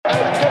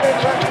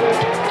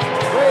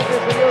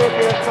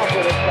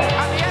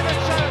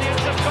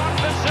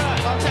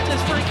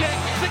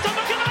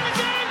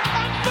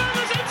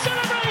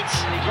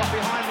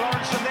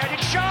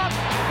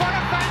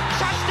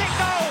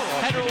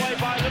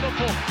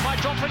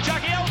drop for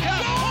Jagielka.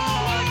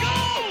 Oh, what a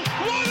goal!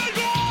 What a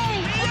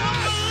goal! An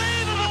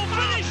unbelievable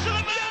finish to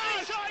the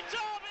Merseyside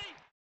derby.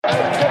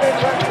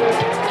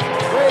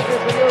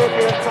 Raises the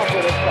European Cup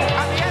with a start.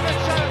 And the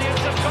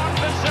Evertonians have gone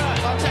berserk.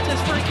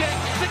 Arteta's free kick.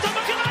 It's on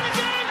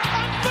McAllister,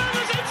 and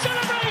Ferguson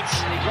celebrates.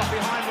 And he got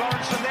behind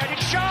Lawrence from there.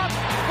 It's sharp.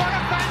 What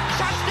a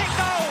fantastic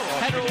goal!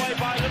 Header away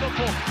by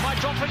Liverpool. Might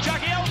drop for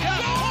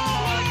Jagielka.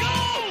 Oh, what a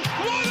goal!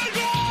 What a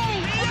goal!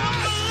 An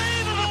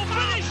unbelievable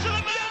finish to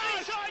the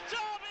Merseyside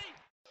derby.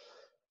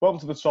 Welcome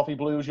to the Toffee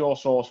Blues, your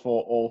source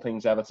for all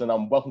things Everton,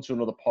 and welcome to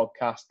another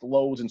podcast.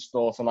 Loads in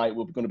store tonight.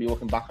 We're going to be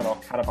looking back on our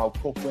Carabao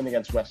Cup win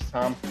against West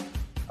Ham,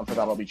 and for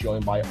that I'll be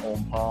joined by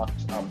Owen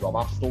Parks and Rob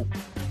Astle.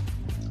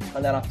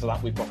 And then after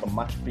that we've got the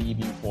match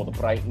preview for the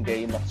Brighton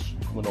game that's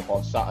coming up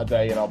on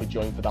Saturday, and I'll be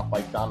joined for that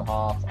by Dan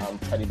Hart and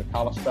Terry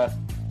McAllister.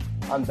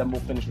 And then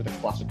we'll finish with a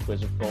classic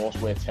quiz, of course,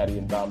 where Terry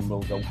and Dan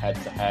will go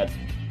head-to-head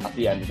at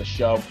the end of the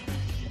show.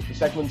 The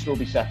segments will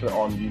be separate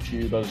on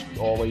YouTube as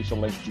always, so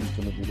I'll introduce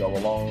them as we go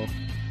along.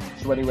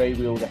 So anyway,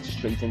 we'll get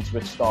straight into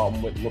it,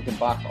 starting with looking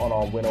back on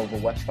our win over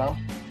West Ham.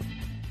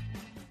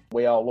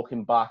 We are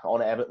looking back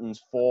on Everton's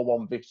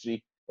 4-1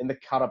 victory in the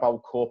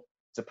Carabao Cup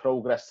to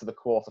progress to the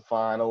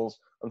quarter-finals.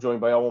 I'm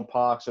joined by Owen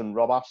Parks and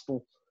Rob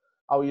Astle.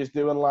 How are you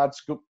doing,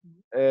 lads?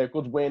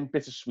 Good win,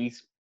 bittersweet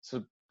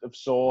of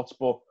sorts,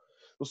 but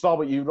we'll start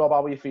with you, Rob.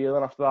 How are you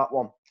feeling after that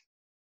one?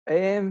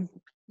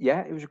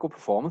 Yeah, it was a good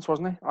performance,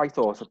 wasn't it? I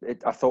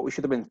thought we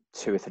should have been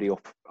 2 or 3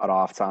 up at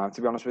half time,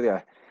 to be honest with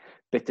you.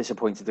 Bit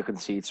disappointed to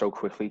concede so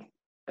quickly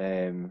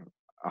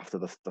after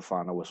the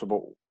final whistle.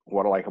 But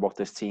what I like about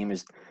this team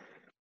is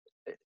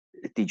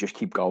they just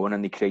keep going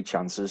and they create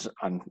chances.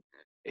 And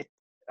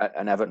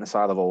an Everton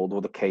side of old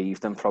would have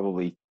caved and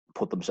probably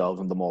put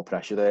themselves under more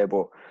pressure there.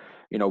 But,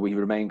 you know, we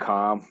remained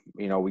calm.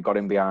 You know, we got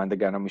in behind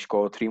again and we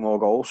scored 3 more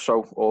goals.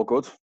 So all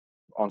good.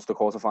 On to the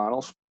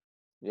quarterfinals.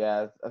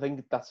 Yeah, I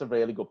think that's a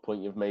really good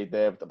point you've made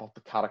there about the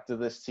character of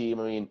this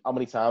team. I mean, how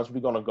many times are we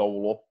going to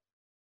goal up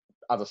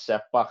as a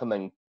setback and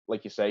then,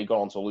 like you say,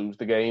 go on to lose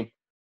the game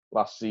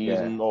last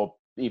season, or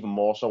even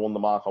more so under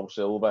Marco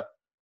Silva?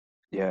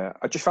 Yeah,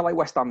 I just felt like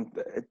West Ham,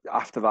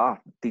 after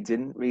that, they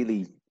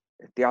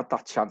had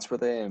that chance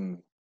with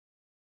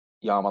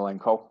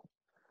Yarmolenko,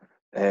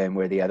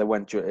 where the header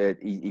went,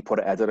 he put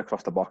a header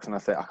across the box, and I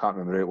can't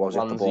remember who it was.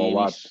 The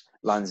ball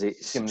Lanzi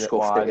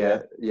scuffed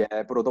it,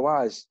 yeah. But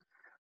otherwise,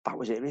 that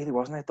was it, really,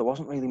 wasn't it? There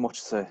wasn't really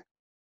much to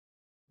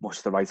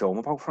write home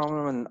about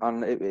from him,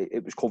 and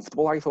it was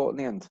comfortable, I thought, in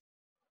the end.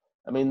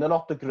 I mean, they're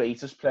not the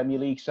greatest Premier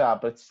League side,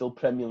 but it's still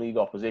Premier League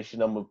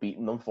opposition, and we've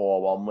beaten them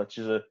 4-1, which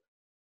is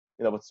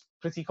it's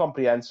pretty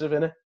comprehensive,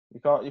 isn't it?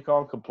 You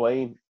can't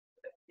complain.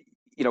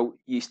 You know,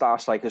 your star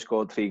striker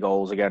scored 3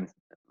 goals again.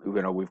 You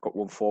know, we've got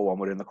 1-4-1.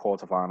 We're in the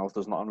quarterfinals.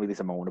 There's nothing really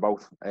to moan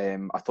about.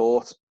 I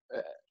thought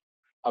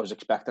I was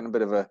expecting a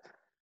bit of a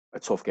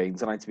tough game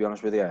tonight, to be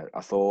honest with you.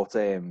 I thought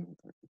their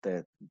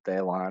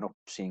lineup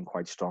seemed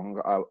quite strong.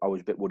 I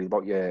was a bit worried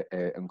about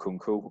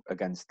Nkunku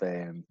against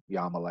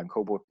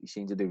Yarmolenko, but he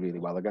seemed to do really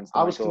well against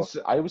them.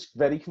 I was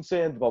very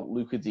concerned about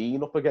Luca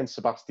Dean up against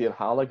Sebastian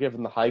Haller,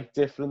 given the height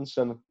difference,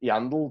 and he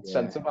handled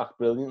centre-back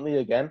brilliantly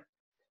again. I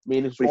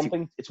mean,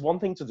 it's one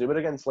thing to do it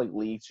against like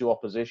League 2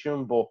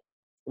 opposition, but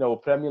you know, a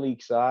Premier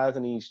League side,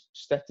 and he's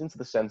stepped into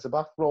the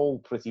centre-back role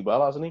pretty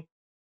well, hasn't he?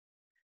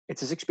 It's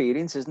his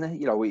experience, isn't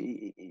it? You know,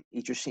 he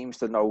just seems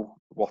to know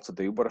what to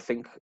do. But I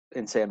think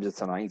in terms of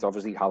tonight,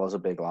 obviously Haller's a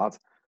big lad,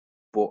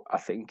 but I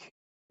think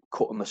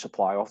cutting the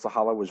supply off to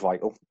Haller was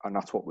vital, and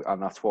that's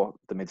what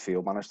the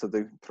midfield managed to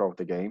do throughout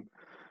the game.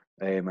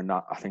 And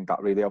that, I think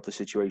that really helped the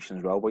situation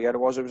as well. But yeah, it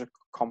was a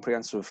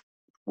comprehensive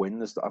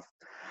win.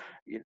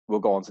 We'll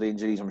go on to the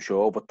injuries, I'm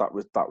sure, but that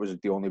was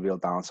the only real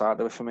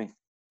downside of it for me.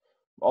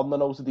 On the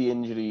note of the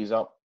injuries,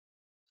 I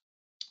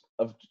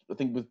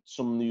think with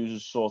some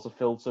news sort of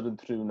filtering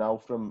through now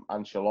from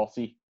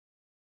Ancelotti,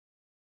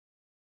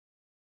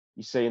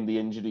 he's saying the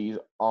injuries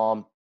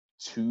aren't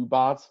too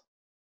bad.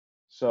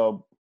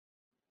 So,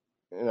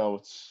 you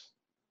know,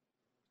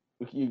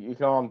 you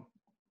can't,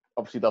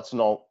 obviously that's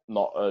not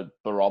a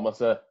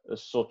barometer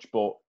as such,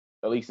 but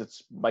at least it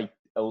might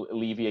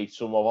alleviate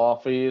some of our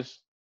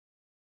fears.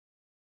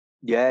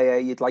 Yeah,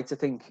 you'd like to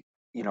think,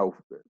 you know,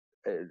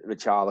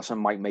 Richarlison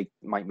might make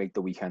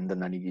the weekend,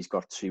 and then he's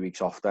got 2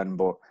 weeks off then,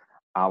 but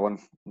Allen,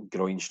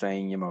 groin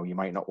strain, you know, you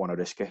might not want to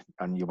risk it,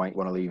 and you might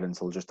want to leave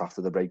until just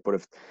after the break. But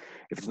if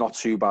it's not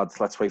too bad,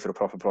 let's wait for a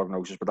proper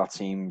prognosis. But that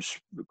seems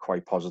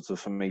quite positive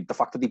for me. The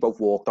fact that they both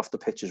walked off the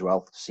pitch as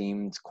well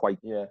seemed quite,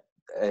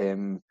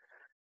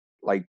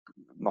 like,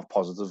 not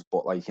positive,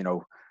 but like, you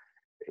know,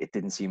 it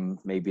didn't seem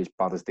maybe as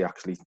bad as they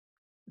actually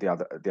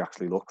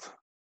looked.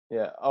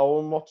 Yeah.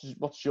 Owen,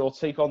 what's your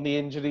take on the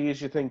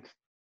injuries, you think?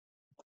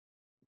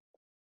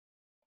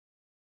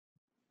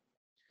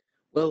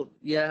 Well,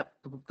 yeah,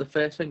 the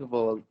first thing of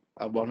all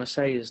I want to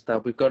say is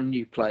that we've got a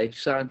new player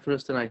signed for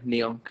us tonight,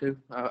 Nyonku.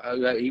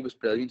 He was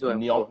brilliant.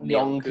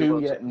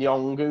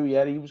 Nyonku,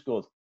 yeah, he was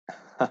good.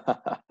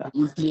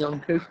 Who's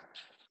Nyonku?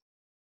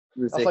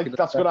 That's going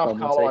to have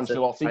Carlo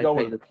Ancelotti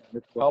going.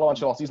 Carlo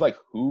Ancelotti's like,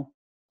 who?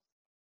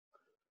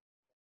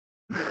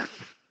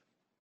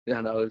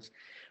 I know.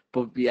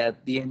 But yeah,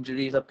 the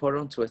injuries I put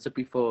on Twitter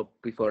before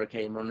I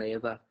came on here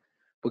that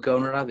we're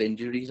going to have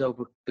injuries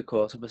over the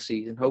course of a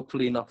season.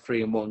 Hopefully not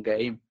 3 in one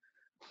game.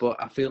 But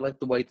I feel like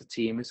the way the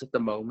team is at the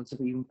moment,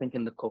 and even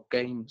thinking the cup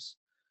games,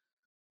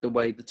 the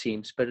way the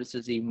team spirit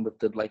is, even with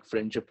the like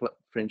fringe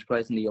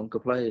players and the younger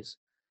players,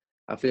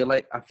 I feel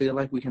like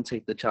we can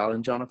take the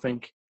challenge on. I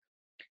think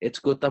it's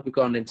good that we've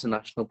got an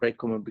international break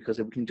coming, because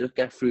if we can just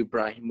get through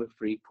Brighton with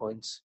 3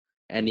 points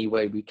any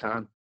way we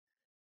can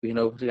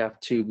hopefully have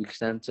 2 weeks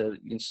then to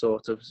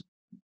sort of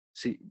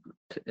see,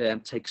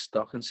 take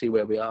stock and see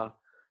where we are,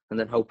 and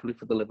then hopefully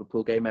for the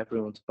Liverpool game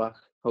everyone's back.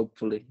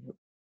 Hopefully,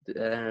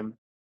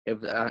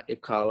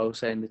 if Carlo's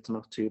saying it's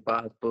not too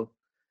bad, but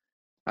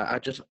I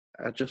just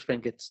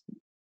think it's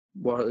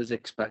what is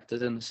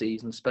expected in the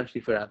season,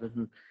 especially for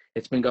Everton.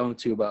 It's been going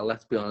too well.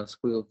 Let's be honest.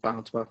 We're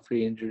bound to have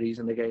 3 injuries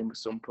in the game at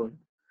some point,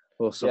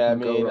 or something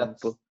go wrong.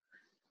 But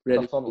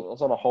really, that's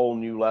on a whole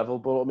new level.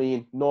 But I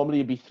mean, normally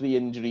it'd be 3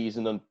 injuries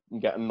and then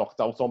getting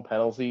knocked out on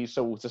penalties.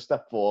 So it's a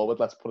step forward.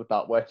 Let's put it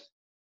that way.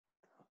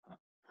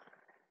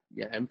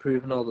 Yeah,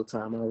 improving all the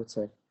time, I would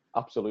say.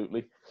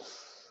 Absolutely.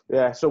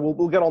 Yeah, so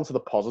we'll get on to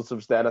the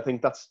positives then. I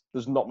think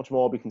there's not much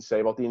more we can say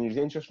about the injuries.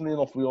 Interestingly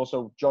enough,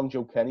 John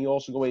Joe Kenny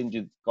also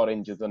got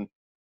injured, and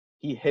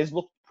his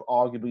looked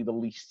arguably the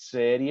least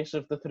serious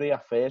of the 3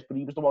 at first, but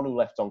he was the one who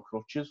left on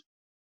crutches.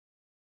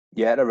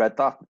 Yeah, I read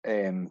that.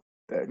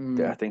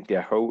 I think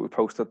we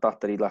posted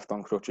that he left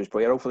on crutches, but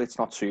yeah, hopefully it's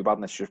not too bad,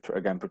 and it's just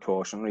again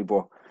precautionary.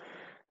 But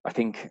I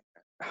think,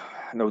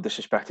 no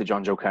disrespect to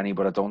John Joe Kenny,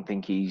 but I don't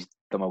think he's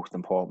the most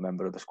important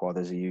member of the squad.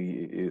 Is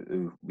he?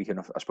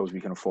 I suppose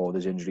we can afford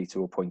his injury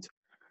to a point.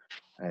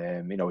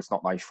 It's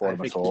not nice for him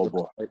at all.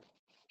 But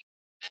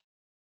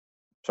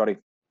sorry.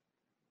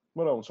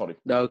 Well, no, sorry.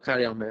 No,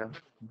 carry on, man.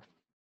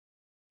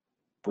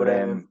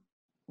 But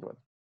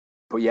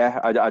yeah,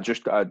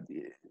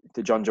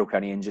 the John Joe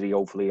Kenny injury.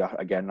 Hopefully,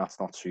 again, that's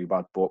not too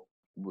bad. But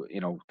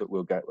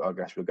I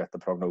guess we'll get the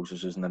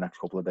prognoses in the next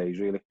couple of days,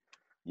 really.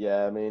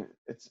 Yeah, I mean,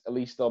 it's at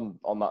least on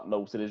that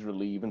note, it is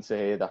relieving to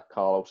hear that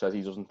Carlo says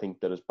he doesn't think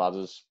they're as bad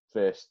as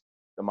first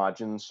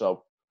imagined.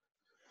 So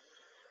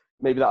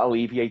maybe that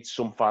alleviates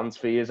some fans'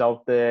 fears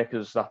out there,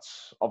 because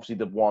that's obviously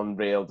the one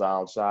real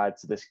downside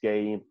to this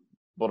game.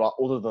 But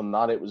other than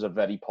that, it was a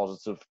very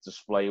positive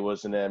display,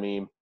 wasn't it? I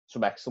mean,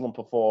 some excellent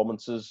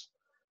performances,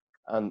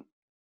 and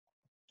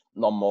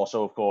none more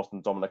so, of course, than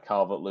Dominic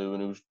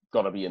Calvert-Lewin, who's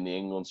got to be in the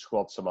England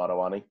squad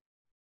tomorrow, hasn't he?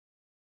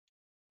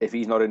 If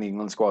he's not in the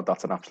England squad,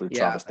 that's an absolute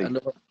travesty.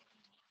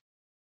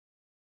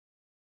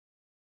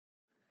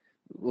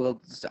 Well,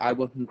 I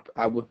wouldn't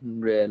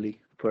really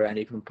put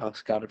anything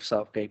past Gareth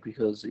Southgate,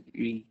 because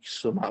he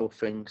somehow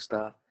thinks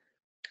that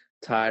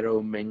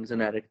Tyrone Mings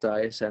and Eric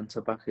Dyer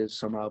centre-back is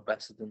somehow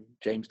better than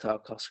James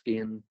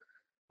Tarkowski and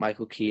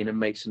Michael Keane and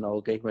Mason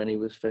Holgate when he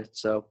was fit.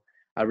 So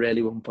I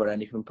really wouldn't put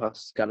anything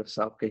past Gareth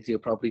Southgate. He'll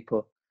probably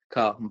put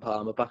Carlton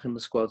Palmer back in the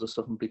squad or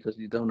something, because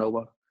you don't know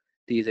what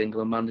these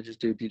England managers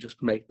do. They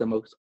just make the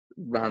most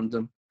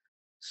random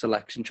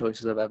selection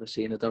choices I've ever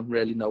seen. I don't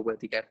really know where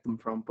they get them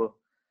from, but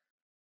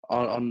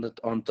on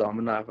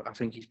Dom, I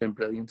think he's been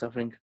brilliant. I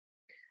think,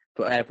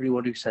 but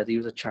everyone who said he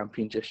was a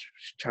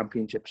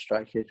championship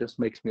striker just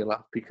makes me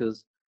laugh,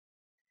 because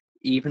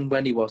even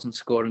when he wasn't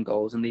scoring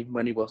goals and even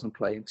when he wasn't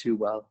playing too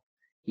well,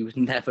 he was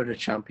never a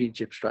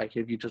championship striker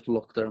if you just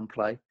looked at him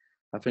play.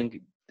 I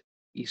think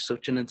he's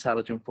such an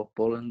intelligent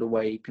footballer, and the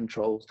way he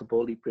controls the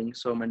ball, he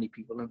brings so many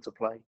people into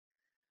play.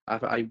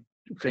 I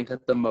think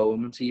at the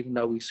moment, even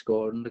though he's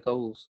scoring the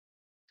goals,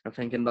 I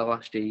think in the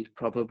last year he's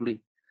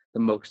probably the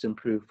most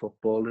improved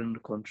footballer in the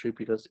country,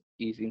 because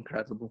he's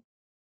incredible.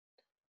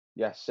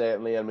 Yes,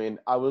 certainly. I mean,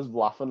 I was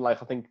laughing. I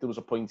think there was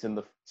a point in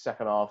the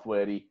second half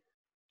where he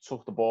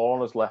took the ball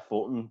on his left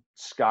foot and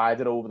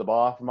skied it over the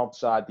bar from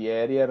outside the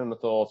area, and I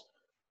thought,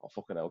 oh,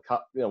 fucking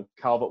hell,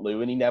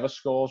 Calvert-Lewin, he never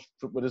scores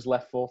with his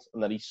left foot,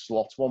 and then he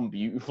slots one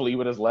beautifully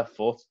with his left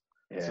foot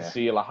to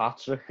seal a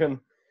hat-trick. And,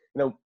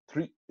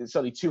 2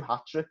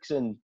 hat-tricks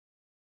in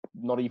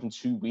not even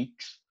 2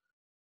 weeks.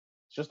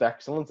 It's just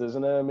excellent,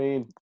 isn't it? I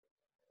mean,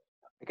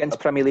 against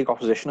Premier League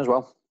opposition as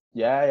well.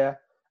 Yeah.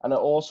 And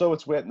also,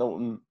 it's worth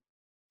noting,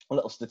 a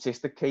little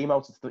statistic came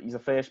out. He's the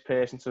first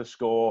person to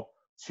score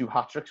 2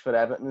 hat-tricks for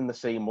Everton in the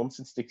same month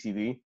since Dixie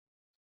D.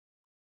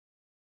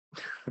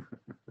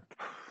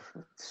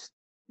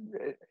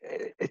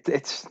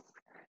 It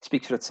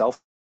speaks for itself,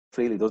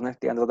 really, doesn't it?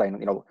 At the end of the day,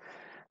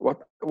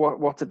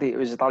 what did he?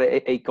 Is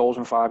that 8 goals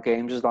in 5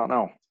 games? Is that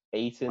now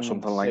 8 and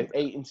something like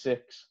 8 and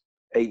 6?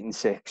 8 and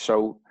 6.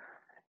 So,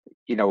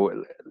 you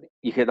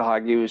could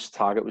argue his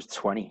target was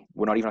 20.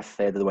 We're not even a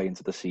third of the way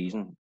into the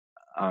season,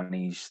 and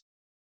he's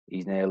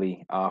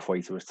nearly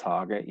halfway to his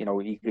target.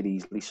 He could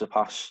easily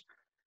surpass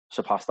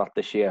that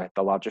this year.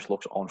 The lad just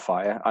looks on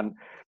fire, and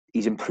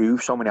he's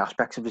improved so many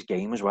aspects of his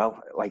game as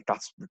well.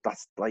 That's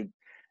like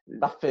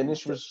that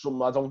finish was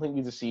something. I don't think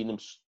we'd have seen him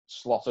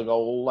slot a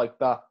goal like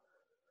that.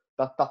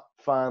 That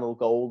final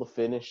goal, the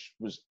finish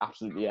was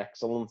absolutely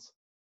excellent.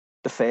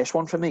 The first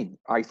one for me,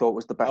 I thought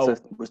was the better.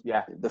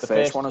 The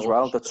first one as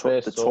well. The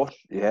touch.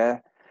 Yeah,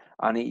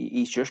 And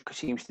he's just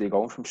seems to be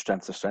going from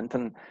strength to strength.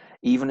 And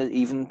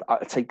even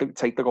take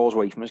the goals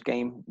away from his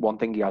game. One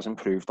thing he has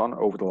improved on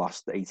over the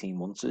last 18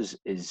 months is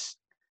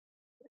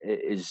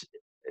his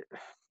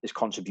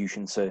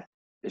contribution to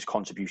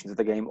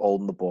the game,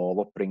 holding the ball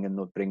up,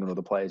 bringing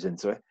other players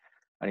into it.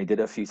 And he did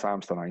it a few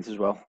times tonight as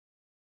well.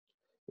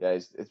 Yeah,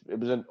 it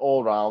was an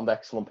all-round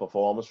excellent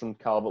performance from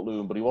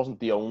Calvert-Lewin, but he wasn't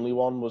the only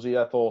one, was he?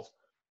 I thought,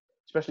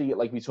 especially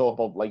like we talk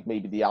about, like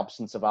maybe the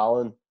absence of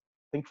Allen.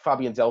 I think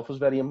Fabian Delph was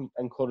very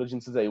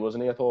encouraging today,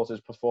 wasn't he? I thought his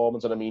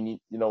performance, and I mean,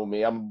 you know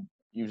me, I'm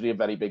usually a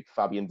very big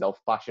Fabian Delph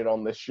basher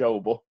on this show,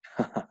 but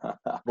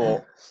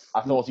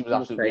I thought he was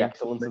absolutely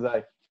excellent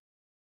today.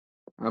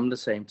 I'm the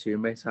same too,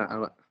 mate.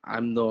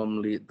 I'm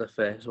normally the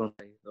first one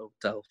to say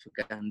Delph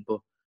again, but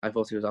I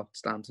thought he was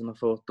outstanding. I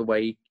thought the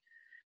way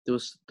there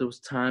was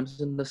times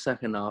in the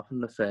second half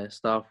and the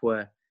first half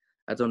where,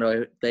 I don't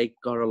know, they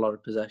got a lot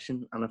of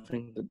possession, and I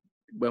think that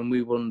when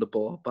we won the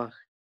ball back,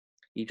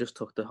 he just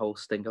took the whole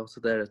sting out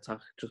of their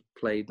attack, just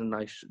played a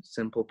nice,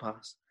 simple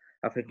pass.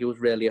 I think it was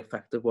really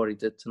effective what he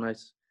did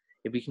tonight.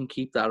 If he can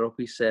keep that up,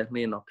 he's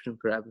certainly an option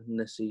for Everton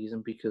this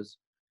season, because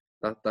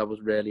that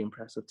was really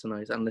impressive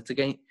tonight. And it's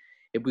again,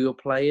 if we were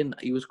playing,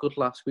 he was good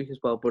last week as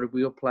well, but if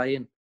we were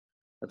playing,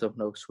 I don't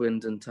know,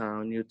 Swindon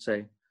Town, you'd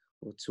say,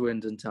 or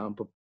Swindon Town,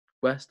 but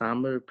West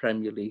Ham are a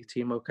Premier League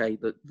team, okay,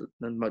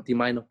 they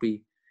might not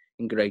be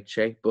in great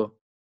shape, but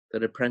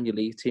they're a Premier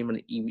League team,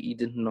 and he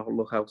did not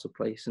look out of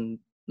place in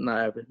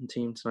that Everton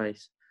team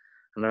tonight.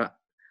 And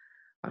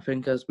I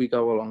think as we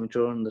go along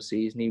during the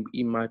season,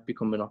 he might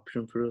become an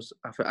option for us.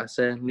 I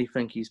certainly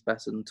think he's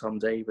better than Tom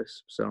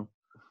Davies. So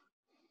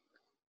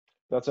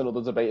that's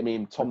another debate. I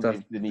mean, Tom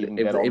Davies didn't even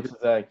get on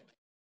today.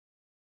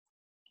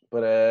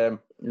 But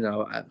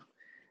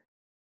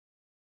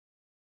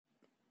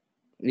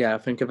yeah, I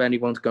think if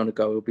anyone's going to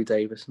go, it'll be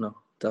Davies, no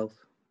Delph.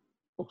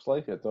 Looks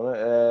like it, doesn't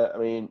it? I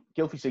mean,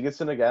 Gylfi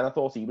Sigurdsson again, I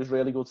thought he was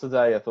really good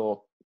today. I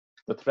thought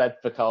the thread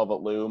for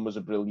Calvert-Lewin was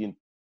a brilliant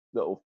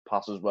little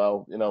pass as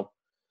well. You know,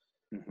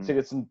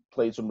 Sigurdsson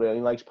played some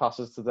really nice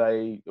passes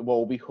today.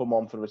 Iwobi come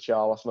on for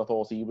Richarlison. I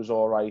thought he was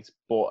all right.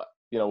 But,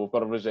 you know, we've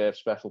got to reserve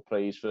special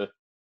praise for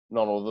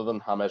none other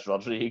than James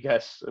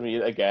Rodriguez. I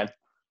mean, again,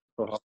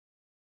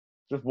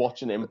 just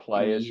watching him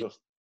play is just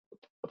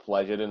a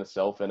pleasure in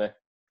itself, innit?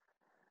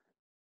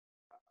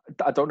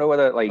 I don't know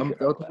whether,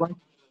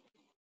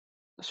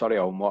 sorry,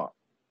 Owen, what?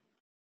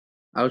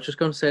 I was just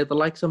going to say, the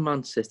likes of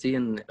Man City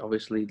and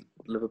obviously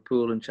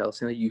Liverpool and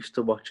Chelsea are used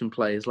to watching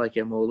players like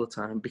him all the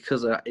time,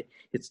 because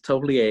it's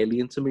totally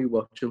alien to me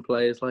watching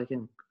players like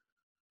him.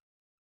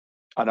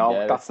 I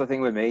know, that's the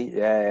thing with me,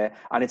 yeah.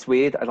 And it's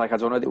weird, like, I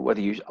don't know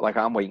whether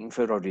I'm waiting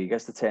for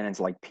Rodriguez to turn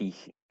into, like,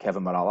 peak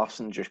Kevin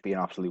Morales and just be an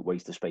absolute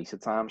waste of space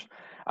at times.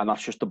 And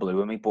that's just the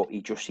blue in me, but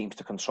he just seems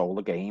to control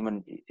the game,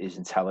 and his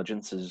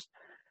intelligence,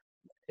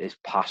 his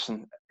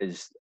passing,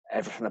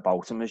 everything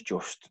about him is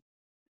just...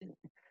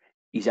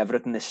 He's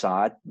everything this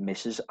side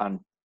misses,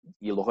 and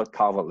you look at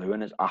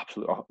Calvert-Lewin is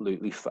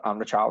absolutely,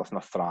 and Richarlison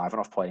are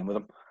thriving off playing with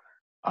him,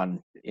 and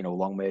you know,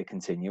 long may it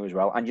continue as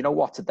well. And you know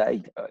what,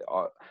 today,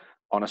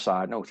 on a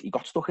side note, he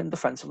got stuck in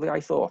defensively. I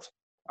thought,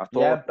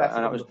 yeah,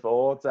 better than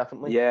before,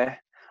 definitely. Yeah,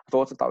 I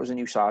thought that was a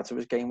new side to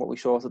his game, what we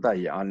saw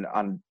today,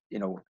 and you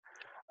know,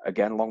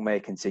 again, long may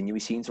it continue. He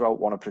seems to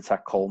want to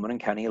protect Coleman and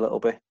Kenny a little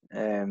bit.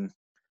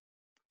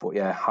 But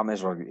yeah,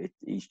 James,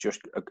 he's just...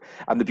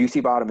 And the beauty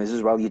about him is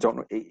as well, you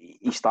don't...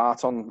 He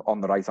starts on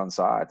the right-hand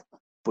side,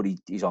 but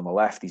he's on the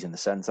left, he's in the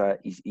centre.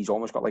 He's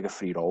almost got like a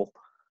free role,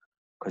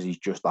 because he's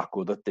just that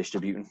good at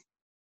distributing.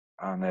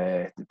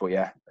 And but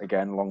yeah,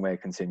 again, long may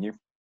it continue.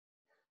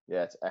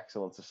 Yeah, it's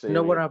excellent to see. You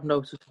know what I've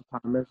noticed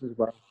with James as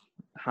well?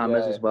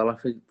 As well,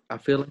 I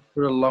feel like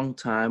for a long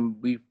time,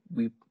 we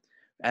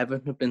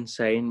Everton have been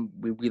saying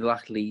we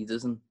lack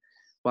leaders, and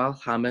while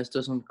James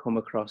doesn't come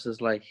across as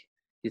like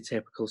your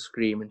typical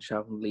screaming,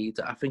 shouting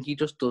leader, I think he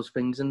just does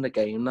things in the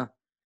game that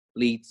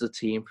leads the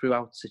team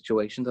throughout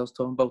situations. I was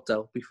talking about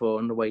Delph before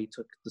and the way he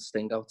took the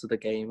sting out of the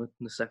game in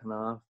the second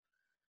half.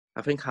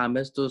 I think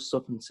James does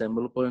something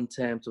similar, but in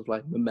terms of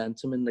like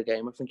momentum in the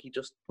game, I think he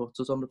just puts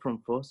us on the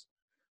front foot.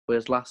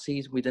 Whereas last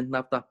season, we didn't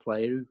have that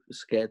player who was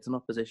scared an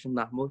opposition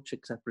that much,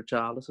 except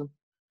Richarlison.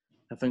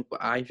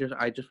 I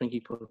just think he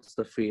puts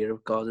the fear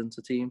of God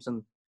into teams,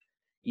 and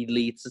he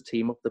leads the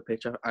team up the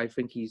pitch. I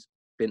think he's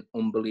been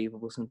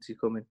unbelievable since he's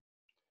come in.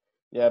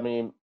 Yeah, I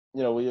mean,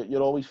 you know,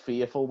 you're always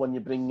fearful when you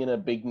bring in a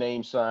big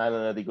name sign,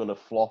 and are they going to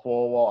flop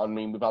or what? I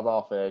mean, we've had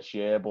our fair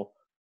share, but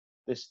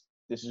this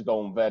is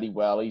going very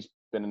well. He's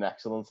been an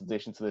excellent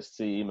addition to this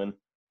team, and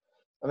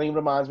I think it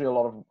reminds me a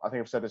lot of, I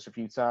think I've said this a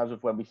few times,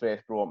 of when we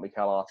first brought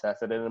Mikel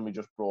Arteta in, and we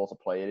just brought a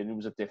player in who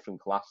was a different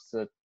class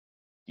to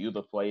the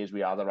other players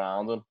we had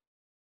around him.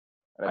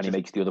 And he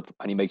makes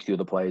the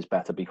other players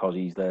better because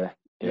he's there.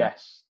 Yeah.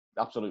 Yes,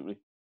 absolutely.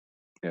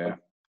 Yeah.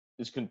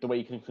 The way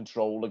he can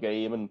control the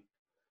game and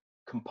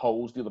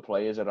compose the other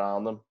players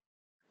around them.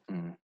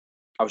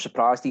 I was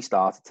surprised he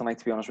started tonight,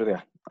 to be honest with you.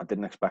 I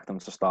didn't expect him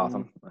to start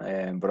him.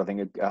 But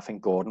I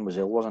think Gordon was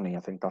ill, wasn't he?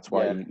 I think that's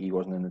why he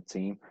wasn't in the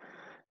team.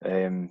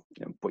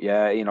 But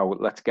yeah, you know,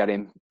 let's get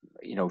him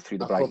you know, through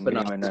the I thought Brighton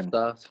Bernard game, and would then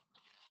start.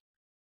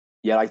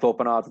 yeah, I thought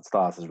Bernard would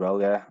start as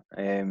well. Yeah,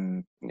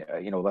 you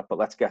know, but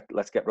let's get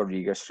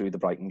Rodriguez through the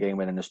Brighton game,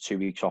 and then there's 2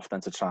 weeks off then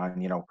to try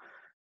and, you know,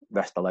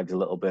 rest the legs a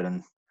little bit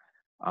and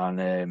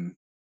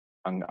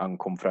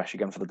come fresh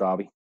again for the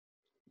derby.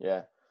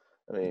 Yeah,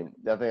 I mean,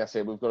 I think I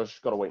said we've got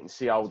to wait and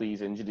see how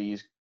these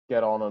injuries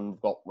get on, and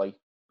we've got like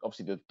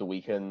obviously the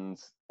weekend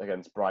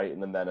against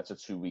Brighton, and then it's a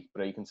 2-week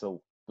break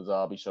until the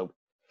derby. So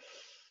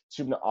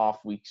 2.5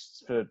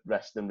 weeks for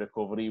rest and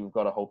recovery. We've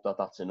got to hope that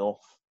that's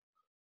enough.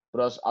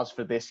 But as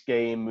for this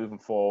game moving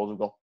forward, we've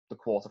got the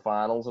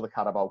quarterfinals of the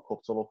Carabao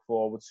Cup to look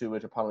forward to.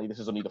 Which apparently this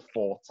is only the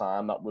 4th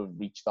time that we've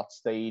reached that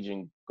stage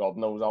in God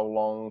knows how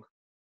long.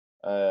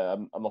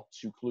 I'm not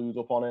too clued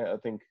up on it. I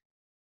think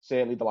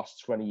certainly the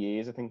last 20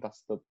 years. I think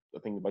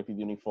it might be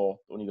the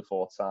only the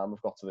 4th time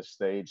we've got to this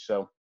stage.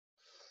 So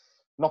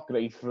not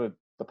great for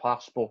the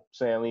past, but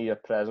certainly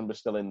at present we're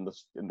still in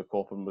the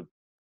cup, and we're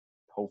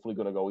hopefully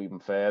going to go even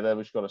further.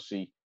 We've just got to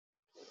see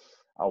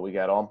how we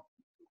get on.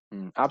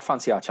 I'd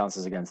fancy our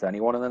chances against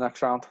anyone in the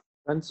next round.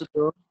 When's the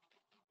draw?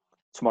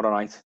 Tomorrow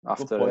night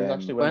after.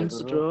 When's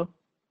the draw?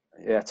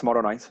 Yeah,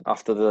 tomorrow night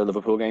after the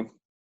Liverpool game.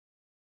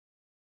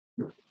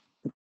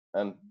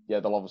 And yeah,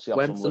 they'll obviously have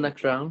When's the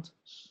next round?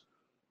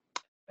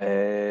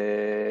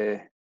 Do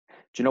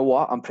you know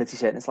what? I'm pretty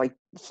certain it's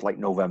like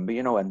November,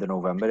 you know, end of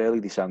November, early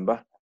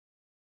December.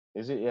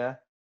 Is it? Yeah.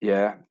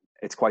 Yeah,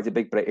 it's quite a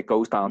big break. It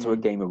goes down to a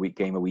game a week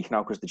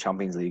now because the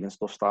Champions League and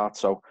stuff starts.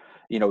 So,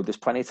 you know, there's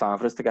plenty of time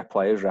for us to get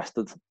players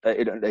rested,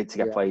 to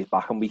get players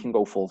back, and we can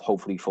go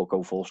hopefully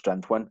go full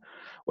strength when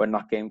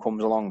that game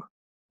comes along.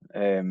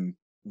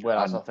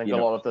 Whereas I think a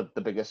lot of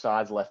the bigger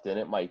sides left in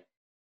it might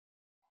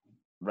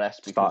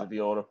rest because of the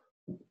Europe.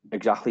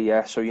 Exactly,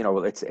 yeah. So, you know,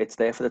 it's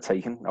there for the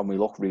taking, and we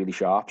look really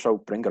sharp. So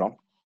bring it on.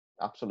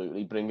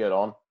 Absolutely, bring it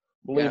on.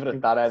 We'll leave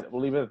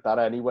it at that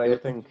anyway. I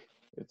think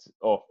it's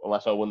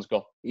unless Owen's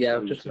got. Yeah,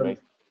 I've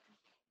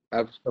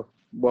just got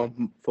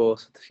one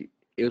thought.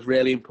 It was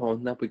really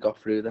important that we got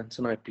through then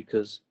tonight,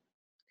 because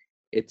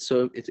if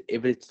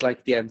it's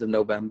like the end of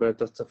November,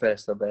 that's the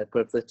first of it.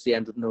 But if it's the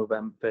end of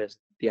November,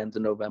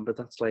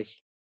 that's like,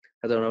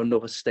 I don't know,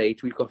 another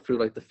stage. We've got through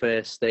like the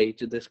first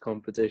stage of this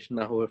competition.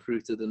 Now we're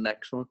through to the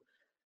next one,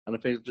 and I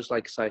think just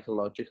like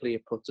psychologically,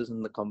 it puts us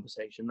in the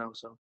conversation now.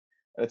 So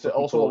it's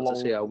also a long,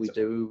 to see how we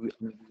do.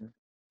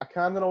 I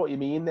kind of know what you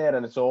mean there,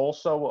 and it's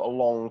also a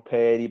long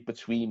period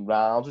between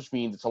rounds, which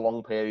means it's a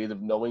long period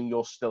of knowing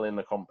you're still in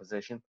the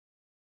competition.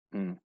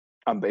 And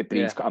it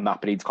breeds, and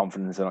that breeds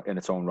confidence in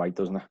its own right,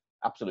 doesn't it?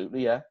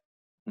 Absolutely, yeah.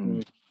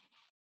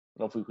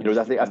 If we could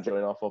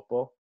enjoy our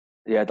football.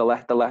 Yeah, the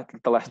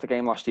Leicester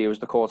game last year was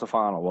the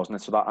quarter-final, wasn't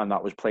it? So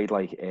that was played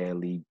like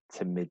early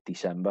to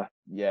mid-December.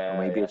 Yeah,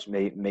 maybe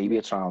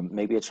it's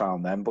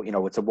around then. But you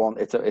know, it's a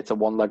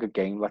one-legged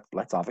game.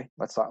 Let's have it.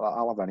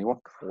 I'll have anyone.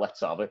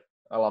 Let's have it.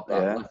 I love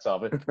that. Yeah. Let's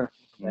have it.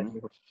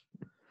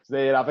 So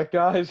there you have it,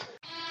 guys.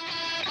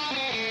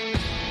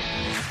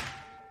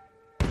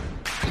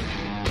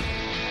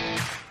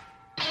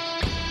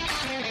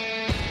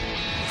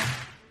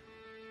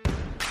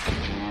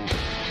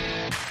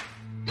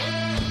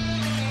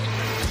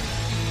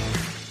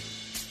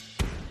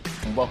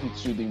 Welcome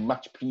to the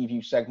match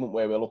preview segment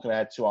where we're looking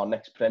ahead to our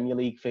next Premier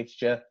League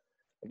fixture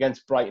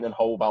against Brighton and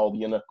Hove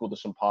Albion at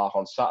Goodison Park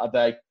on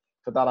Saturday.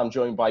 For that, I'm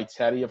joined by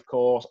Terry, of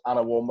course, and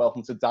a warm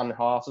welcome to Dan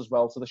Hart as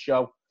well to the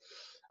show.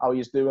 How are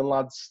you doing,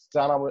 lads?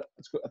 Dan, I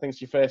think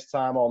it's your first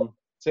time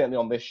certainly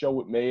on this show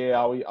with me.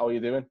 How are you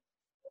doing?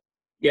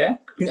 Yeah,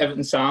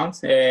 everything's sound.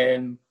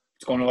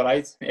 It's going all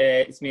right.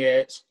 It's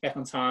my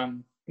second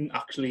time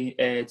actually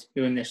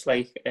doing this.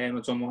 Like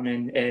I've done one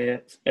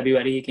in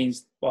February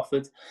against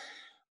Watford.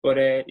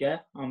 But yeah,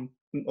 I'm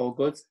all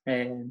good.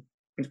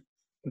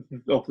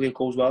 Hopefully it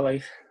goes well.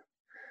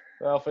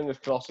 Well, fingers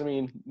crossed. I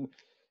mean,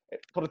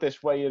 put it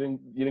this way: you're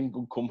in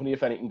good company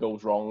if anything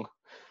goes wrong.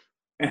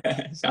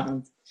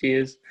 Sound.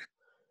 Cheers.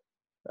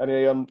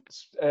 Anyway,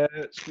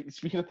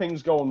 speaking of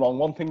things going wrong,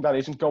 one thing that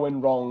isn't going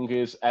wrong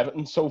is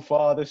Everton so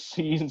far this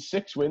season.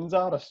 6 wins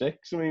out of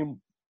 6. I mean,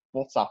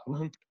 what's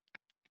happening?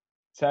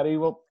 Terry,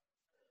 well,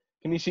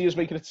 can you see us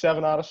making it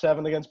 7 out of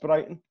 7 against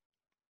Brighton?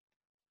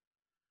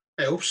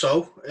 I hope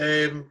so.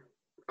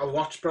 I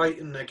watched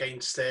Brighton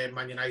against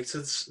Man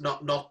United,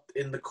 not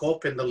in the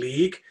cup, in the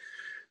league.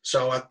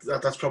 So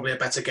that's probably a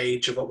better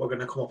gauge of what we're going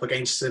to come up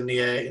against in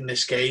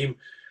this game.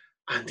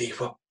 And they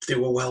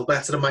were well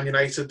better than Man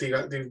United.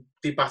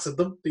 They battered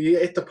them. They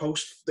hit the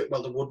post, the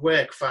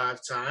woodwork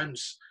 5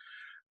 times,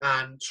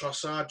 and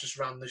Trossard just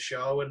ran the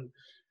show. And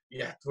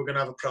yeah, we're going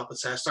to have a proper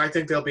test. I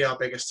think they'll be our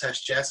biggest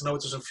test yet. I know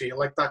it doesn't feel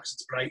like that because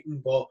it's Brighton,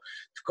 but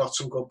they've got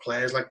some good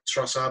players like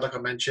Trossard, like I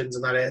mentioned,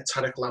 and that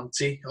Tarek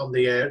Lamptey on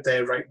their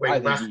right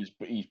wing back.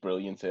 He's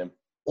brilliant, him.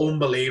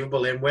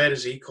 Unbelievable, him. Where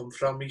does he come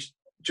from? He's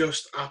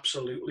just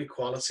absolutely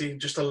quality.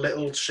 Just a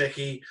little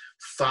tricky,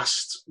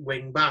 fast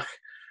wing back.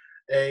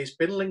 He's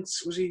been linked.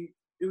 Who was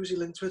he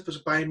linked with? Was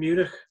it Bayern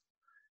Munich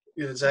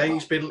the other day? Wow.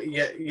 He's been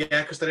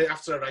because they're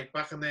after a right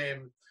back and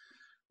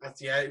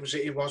it was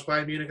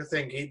Bayern Munich, I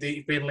think.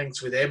 He'd been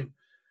linked with him,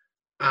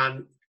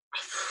 and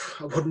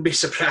I wouldn't be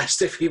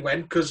surprised if he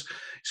went because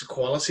he's a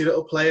quality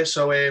little player.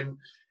 So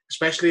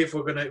especially if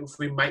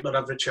we might not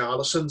have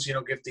Richarlison's,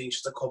 give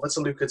these the cover to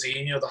Luca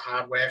Digne, the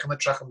hard work and the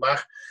tracking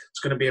back. It's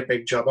going to be a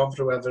big job on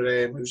for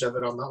who's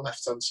ever on that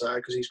left hand side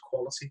because he's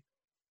quality.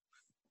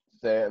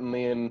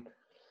 Certainly, and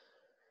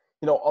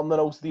on the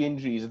note of the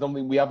injuries, I don't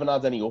think we haven't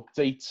had any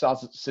updates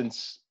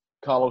since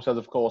Carlo said,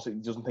 of course, he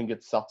doesn't think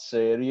it's that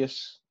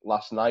serious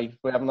last night.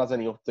 We haven't had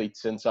any updates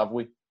since, have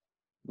we?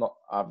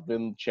 I've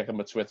been checking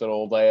my Twitter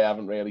all day. I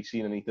haven't really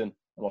seen anything.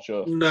 I'm not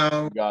sure.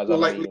 No, you guys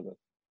have any of it.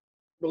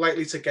 We're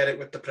likely to get it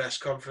with the press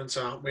conference,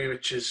 aren't we?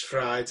 Which is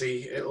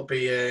Friday. It'll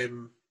be,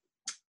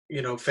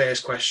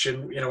 first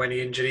question. Any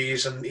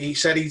injuries? And he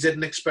said he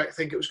didn't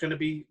think it was going to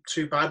be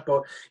too bad,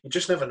 but you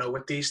just never know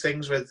with these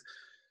things. With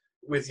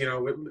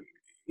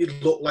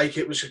it looked like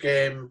it was a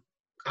game.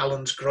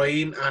 Allen's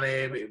groin, and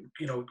it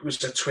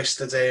was a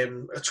twist of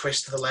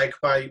the leg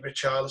by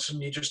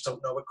Richarlison. You just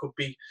don't know. It could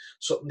be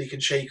something he can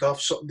shake off,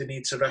 something they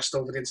need to rest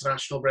over the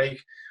international break,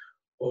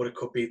 or it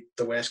could be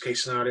the worst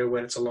case scenario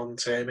where it's a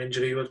long-term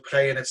injury. We're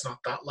praying it's not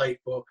that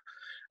but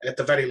at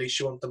the very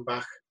least you want them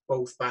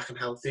both back and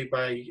healthy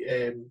by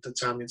the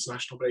time the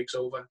international break's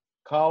over.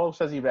 Carlo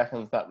says he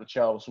reckons that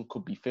Richarlison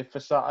could be fit for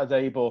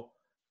Saturday, but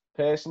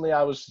personally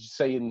I was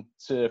saying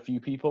to a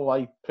few people,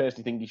 I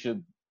personally think he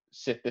should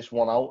sit this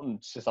one out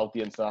and sit out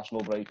the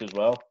international break as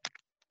well.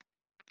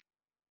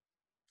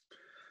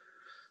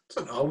 I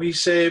don't know.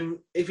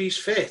 If he's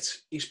fit,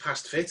 he's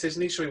past fit,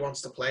 isn't he? So he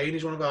wants to play, and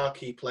he's one of our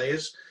key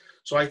players.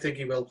 So I think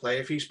he will play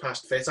if he's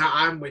past fit.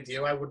 I'm with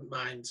you. I wouldn't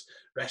mind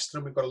resting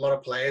him. We've got a lot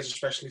of players,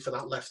 especially for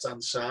that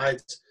left-hand side.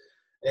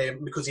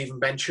 We could even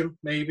bench him,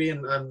 maybe,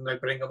 and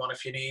bring him on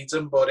if you need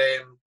him. But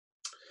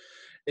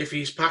if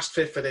he's past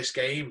fit for this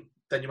game,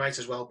 then you might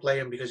as well play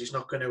him because he's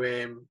not going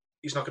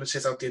to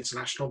sit out the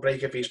international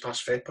break if he's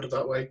past fit, put it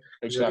that way.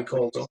 Exactly.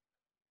 Called up.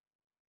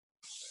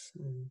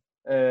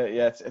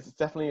 It's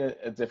definitely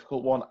a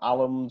difficult one.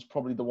 Allen's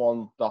probably the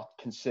one that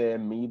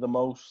concerned me the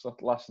most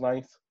last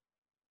night.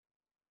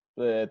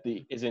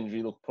 His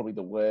injury looked probably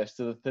the worst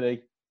of the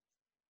three.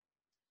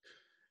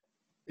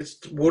 It's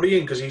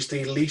worrying because he's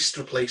the least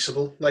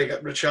replaceable. Like,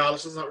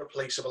 Richarlison's not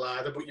replaceable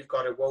either, but you've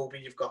got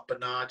Iwobi, you've got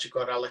Bernard, you've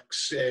got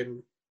Alex...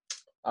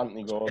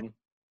 Anthony Gordon.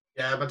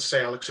 Yeah, I meant to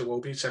say Alex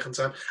Iwobi second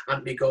time.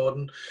 Anthony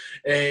Gordon.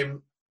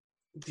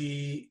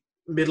 The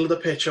middle of the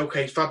pitch,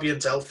 okay, Fabian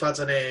Delph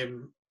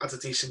had a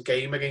decent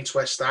game against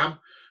West Ham,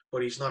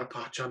 but he's not a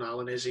patch on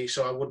Allen, is he?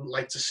 So I wouldn't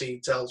like to see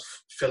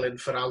Delph fill in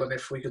for Allen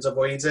if we could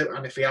avoid it.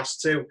 And if he has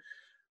to,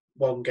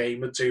 one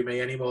game would do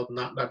me. Any more than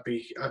that,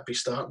 I'd be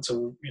starting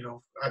to,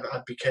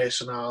 I'd be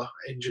cursing our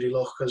injury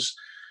luck, because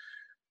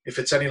if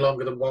it's any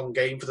longer than one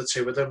game for the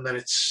two of them, then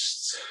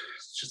it's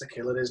just a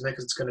killer, isn't it?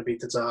 Because it's going to beat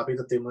the derby,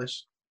 the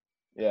Dimless.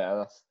 Yeah,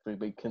 that's a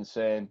big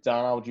concern.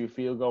 Dan, how do you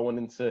feel going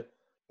into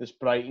this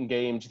Brighton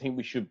game? Do you think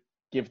we should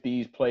give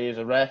these players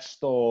a rest,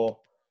 or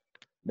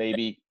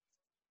maybe,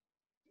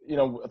 I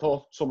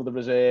thought some of the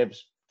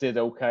reserves did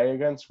okay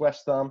against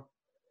West Ham.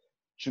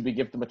 Should we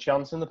give them a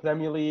chance in the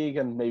Premier League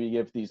and maybe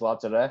give these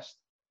lads a rest?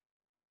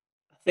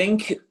 I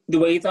think the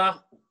way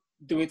that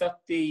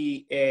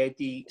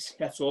they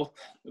set up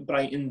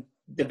Brighton,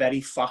 they're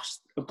very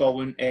fast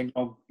going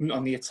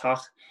on the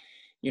attack.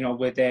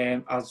 With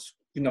as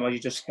you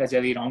just said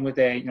earlier on, with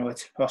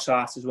with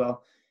Trossard as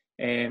well,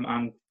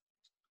 and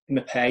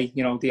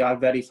Mbappé. They are a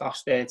very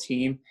fast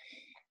team.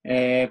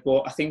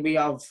 But I think we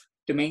have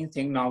the main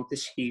thing now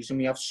this season.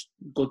 We have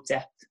good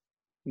depth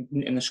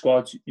in the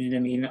squad. You know what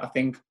I mean?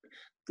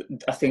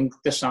 I think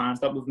the signs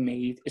that we've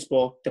made is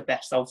brought the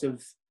best out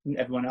of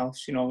everyone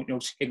else.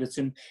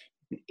 Sigurdsson,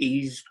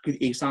 he's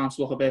starting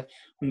to look a bit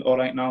all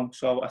right now.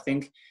 So I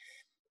think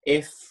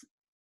if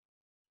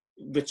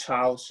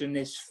Richarlison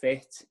is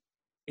fit,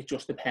 it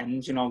just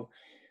depends.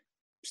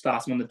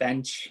 Starting on the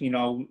bench.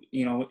 In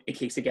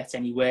case it gets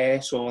any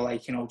worse, or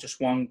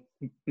just one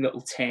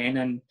little turn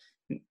and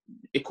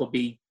it could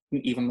be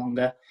even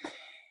longer.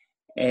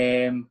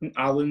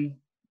 Allen.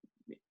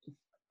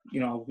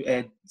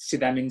 So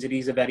them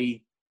injuries are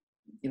very,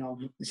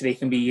 so they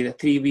can be either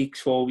 3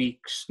 weeks, 4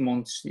 weeks,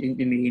 months,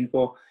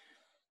 but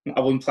I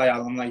wouldn't play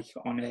Allen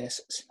on a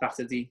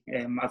Saturday.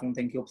 I don't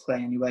think he'll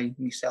play anyway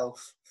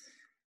myself.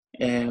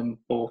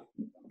 But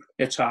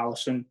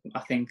Richarlison, I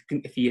think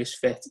if he is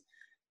fit,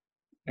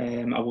 I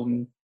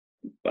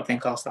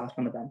think I'll start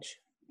on the bench.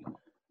 I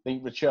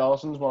think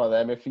Richarlison's one of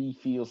them. If he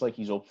feels like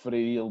he's up for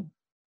it, he'll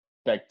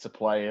beg to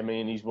play. I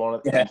mean, he's one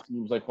of he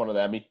seems like one of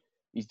them.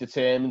 He's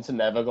determined to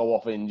never go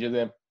off injured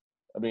him.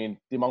 I mean,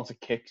 the amount of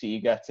kicks he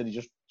gets, and he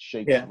just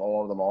shakes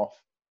all of them off.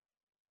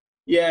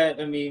 Yeah,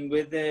 I mean,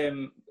 with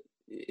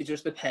it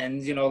just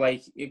depends,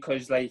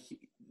 because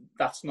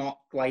that's not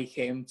like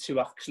him to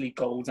actually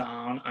go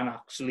down and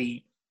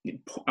actually,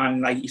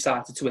 and he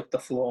started to hit the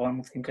floor, and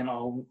I'm thinking,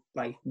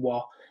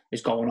 what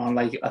is going on?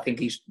 I think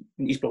he's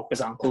broke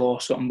his ankle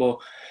or something. But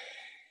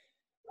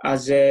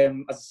as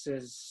he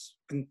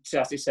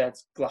said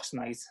last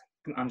night,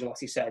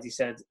 Ancelotti said, he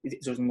said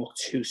it doesn't look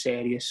too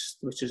serious,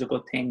 which is a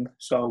good thing.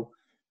 So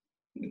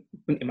he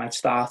might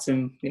start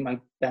him, he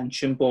might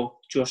bench him, but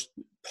just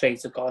pray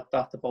to God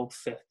that they're both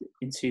fit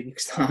in 2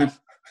 weeks' time.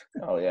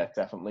 Oh yeah,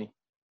 definitely.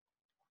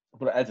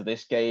 But ahead of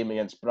this game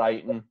against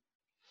Brighton,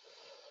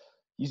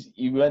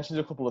 you mentioned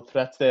a couple of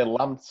threats there.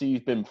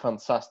 Lamptey's been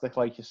fantastic,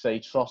 like you say.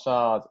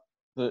 Trossard,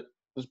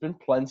 there's been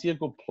plenty of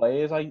good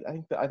players. I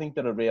think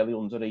they're a really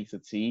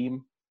underrated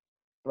team.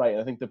 Right,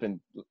 I think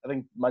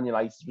Man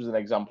United was an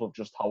example of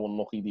just how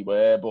unlucky they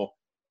were. But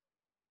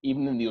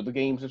even in the other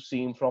games I've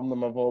seen from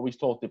them, I've always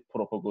thought they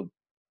put up a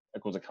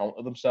good account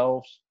of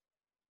themselves.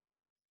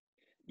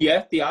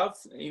 Yeah, they have.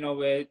 You know,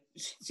 going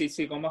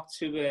back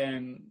to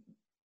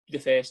the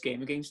first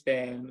game against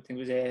I think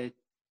it was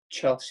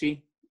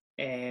Chelsea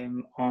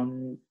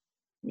on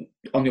the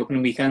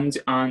opening weekend,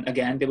 and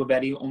again they were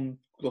very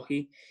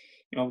unlucky.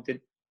 You know, they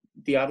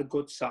had a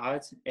good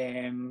side,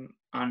 and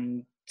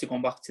to go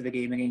back to the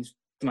game against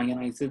Man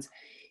United,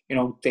 you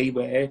know, they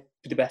were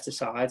the better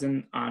side,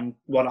 and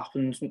what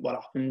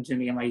happened to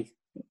me and like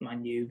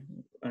Man U,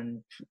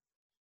 and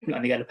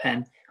they get a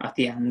pen at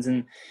the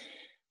end,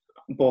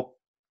 but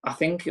I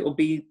think it'll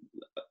be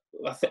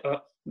I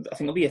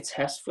think it'll be a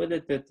test for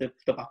the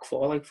back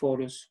four, like,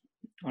 for us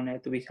on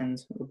the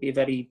weekend. It'll be a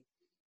very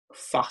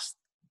fast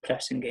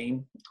pressing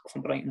game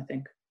from Brighton, I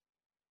think.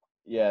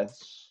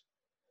 Yes,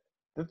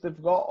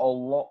 they've got a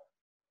lot.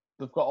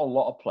 They've got a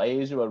lot of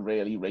players who are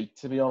really great,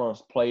 to be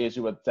honest. Players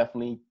who would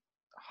definitely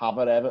have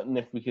at Everton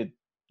if we could,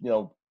 you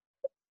know,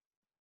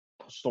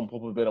 stump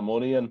up a bit of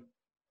money. And,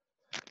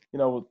 you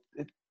know,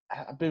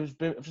 I've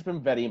just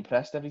been very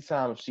impressed every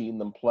time I've seen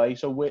them play.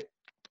 So where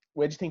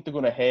do you think they're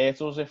going to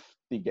hurt us if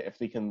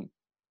they can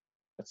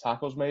attack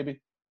us, maybe?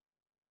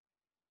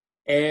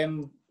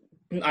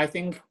 I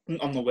think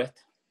on the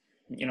width.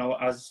 You know,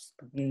 as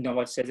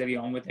I said early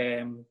on with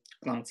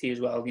Lamptey as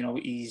well. You know,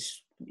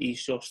 he's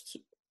just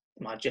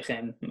magic.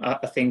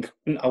 I think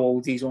how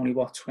old he's only,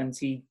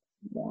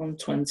 21,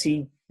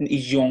 20.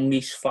 He's young,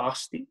 he's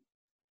fast.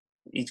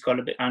 He's got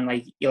a bit, and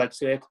like he likes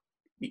to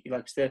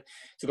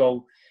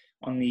go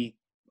on the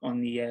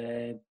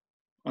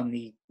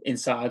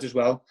inside as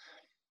well.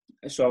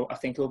 So I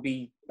think it'll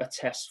be a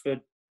test for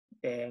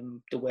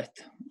the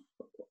width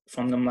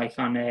from them. Like,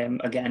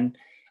 and again,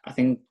 I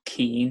think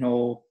Keane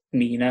or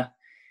Mina,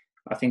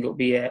 I think it'll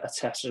be a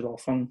test as well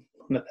from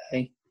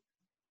Mbappe.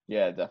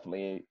 Yeah,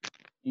 definitely.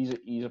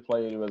 He's a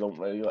player who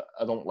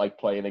I don't like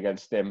playing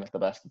against him at the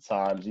best of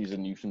times. He's a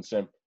nuisance,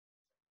 him.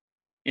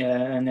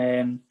 Yeah,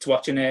 and to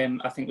watching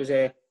I think it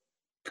was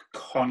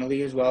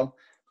Connolly as well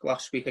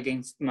last week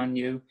against Man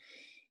U.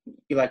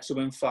 He likes to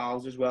win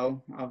fouls as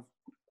well.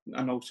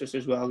 I noticed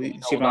as well. We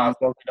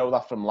know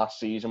that from last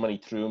season when he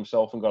threw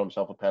himself and got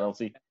himself a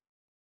penalty.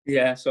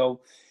 Yeah, so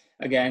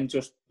again,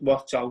 just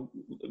watch out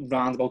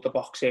round about the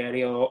box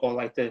area or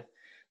like the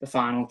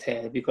final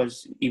third,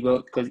 because he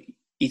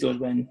does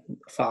win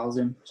fouls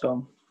him.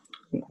 So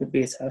it would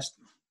be a test.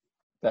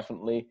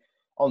 Definitely.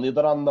 On the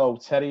other hand, though,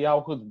 Terry,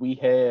 how could we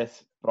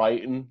hurt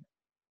Brighton?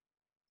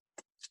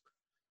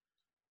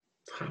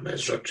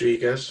 James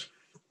Rodriguez.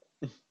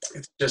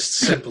 It's just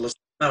simple as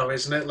now,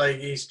 isn't it? Like,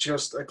 he's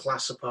just a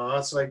class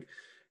apart. Like,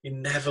 he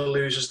never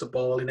loses the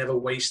ball. He never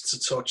wastes a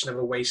touch.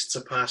 Never wastes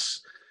a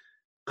pass.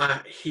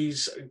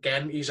 He's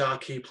our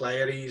key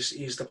player.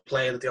 He's the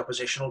player that the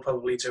opposition will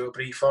probably do a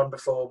brief on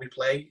before we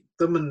play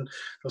them, and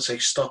they'll say,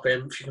 "Stop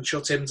him. If you can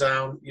shut him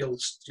down, you'll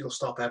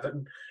stop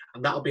Everton."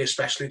 And that'll be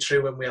especially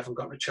true when we haven't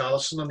got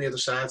Richarlison on the other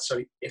side.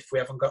 So if we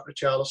haven't got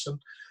Richarlison,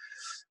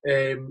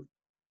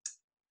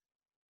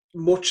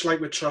 much like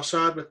with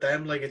Trossard, with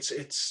them, like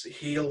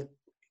Trossard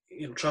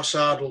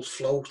will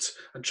float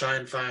and try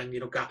and find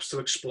gaps to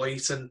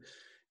exploit, and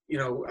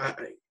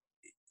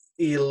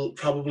he'll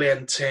probably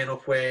turn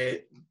up where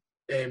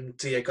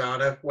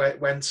Diagana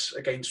went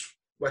against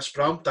West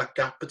Brom, that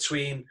gap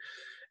between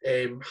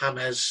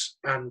James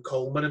and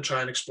Coleman, and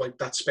try and exploit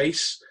that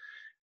space.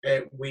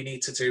 We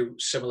need to do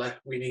similar.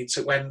 We need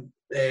to, when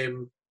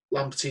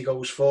Lamptey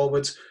goes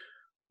forward,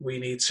 we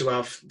need to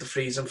have the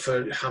freedom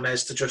for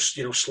James to just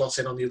slot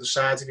in on the other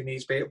side if he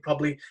needs be.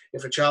 Probably,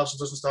 if Richarlison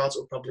doesn't start,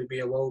 it'll probably be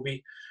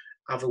Iwobi.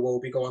 Have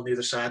Iwobi go on the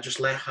other side. Just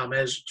let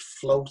James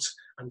float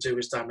and do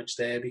his damage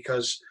there,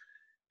 because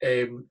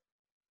we're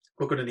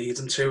going to need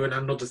him to. And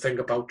another thing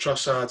about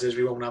Trossard is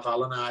we won't have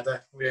Allen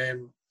either.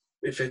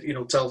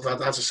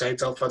 Delph, as I say,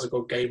 Delph had a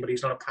good game, but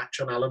he's not a patch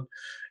on Allen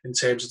in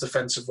terms of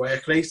defensive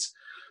work rate.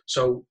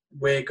 So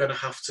we're going to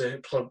have to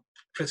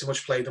pretty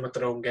much play them at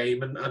their own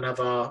game and have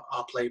our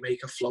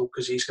playmaker float,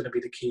 because he's going to be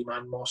the key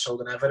man more so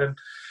than ever. And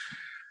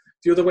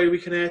the other way we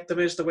can hurt them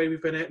is the way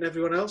we've been hurting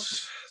everyone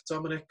else.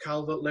 Dominic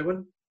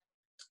Calvert-Lewin,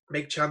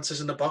 make chances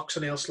in the box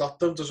and he'll slot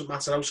them. Doesn't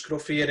matter how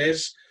scruffy it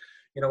is.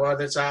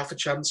 Whether it's half a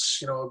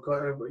chance,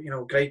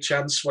 great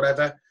chance,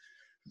 whatever.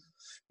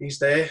 He's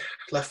there,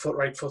 left foot,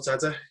 right foot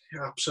header,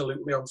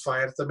 absolutely on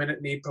fire at the minute.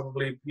 And he'd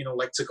probably,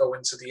 like to go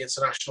into the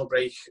international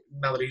break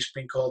now that he's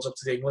been called up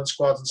to the England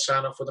squad and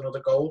sign off with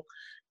another goal,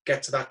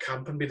 get to that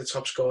camp and be the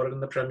top scorer in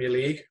the Premier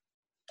League.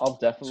 Oh,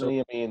 definitely.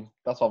 So, I mean,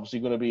 that's obviously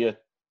going to be a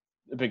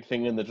big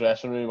thing in the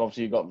dressing room.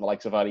 Obviously, you've got the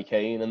likes of Harry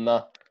Kane and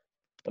that.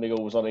 when he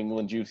goes on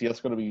England duty.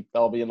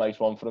 That'll be a nice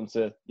one for him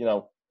to,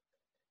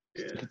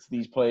 stick to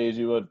these players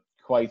who are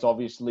quite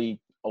obviously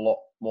a lot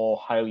more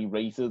highly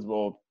rated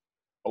or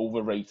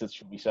overrated,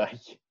 should we say?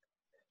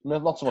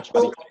 Not so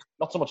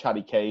much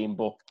Harry Kane,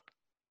 but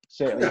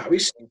certainly. No,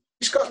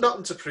 he's got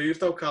nothing to prove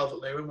though,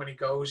 Calvert-Lewin, when he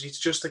goes. It's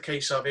just a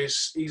case of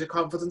he's a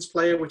confidence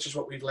player, which is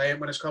what we've learned.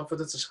 When his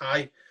confidence is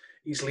high,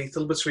 he's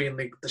lethal between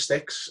the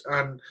sticks,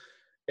 and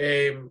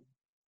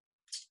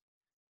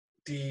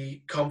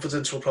the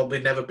confidence will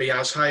probably never be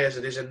as high as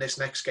it is in this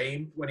next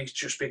game when he's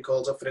just been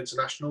called up for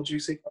international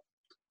duty.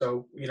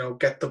 So,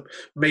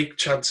 make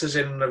chances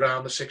in and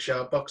around the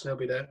 6-yard box and he'll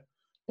be there.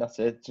 That's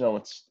it.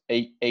 It's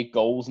eight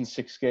goals in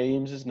 6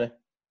 games, isn't it?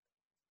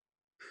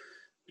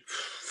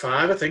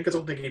 5, I think. I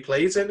don't think he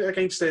played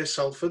against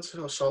Salford.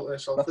 Salford.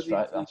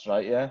 That's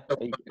right, yeah.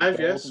 So 5,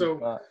 yeah.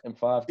 So in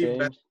 5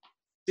 games.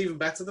 Even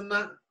better than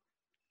that.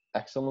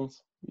 Excellent.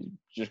 You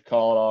just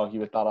can't argue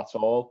with that at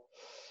all.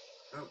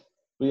 Oh.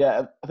 But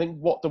yeah, I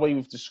think the way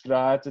we've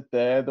described it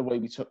there, the way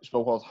we spoke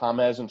about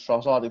James and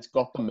Trossard, it's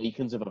got the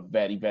makings of a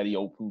very, very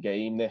open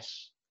game,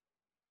 this.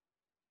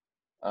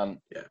 And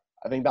yeah,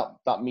 I think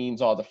that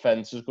means our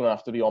defence is going to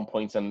have to be on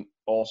point, and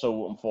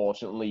also,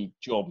 unfortunately,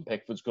 Jordan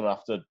Pickford's going to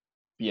have to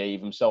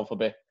behave himself a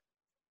bit.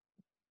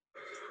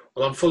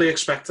 Well, I'm fully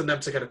expecting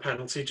them to get a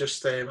penalty,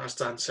 just as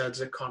Dan said,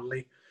 that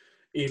Connolly,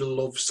 he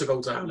loves to go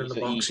down in the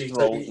box. He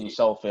throws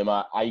himself in.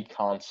 I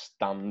can't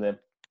stand him.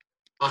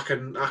 I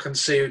can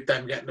see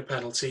them getting a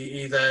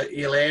penalty. Either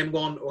he'll earn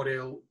one or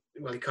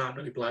he can't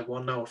really blag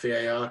one now with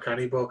VAR, can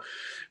he? But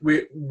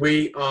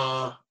we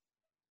are...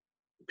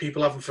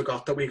 People haven't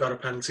forgot that we got a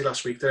penalty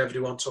last week, that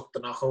everyone took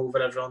the knock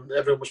over. Everyone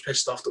was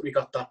pissed off that we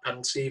got that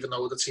penalty, even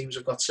though the teams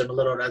have got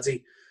similar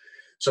already.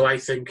 So I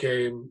think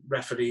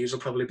referees will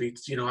probably be,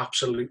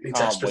 absolutely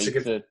desperate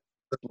to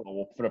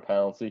blow up for a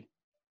penalty.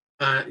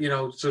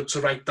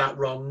 To right that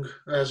wrong,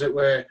 as it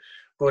were.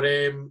 But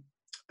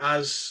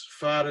as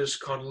far as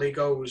Connolly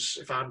goes,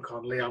 if I'm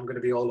Connolly, I'm going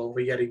to be all over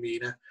Yerry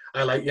Mina.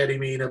 I like Yerry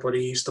Mina, but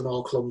he's the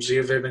more clumsy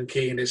of him and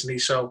Keane, isn't he?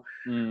 So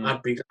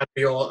I'd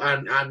be all...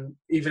 And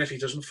even if he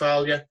doesn't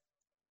foul you,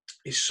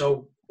 he's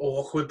so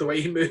awkward the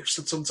way he moves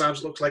that sometimes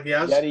it looks like he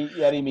has.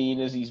 Yerry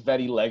Mina, he's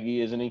very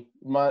leggy, isn't he?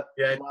 Reminds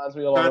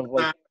me a lot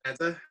of...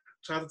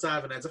 Tried to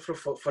dive an header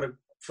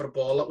for a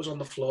ball that was on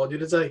the floor the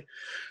other day.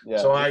 Yeah.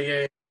 So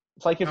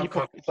it's like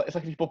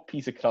if you put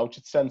Peter Crouch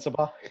at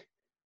centre-back.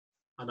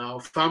 I know.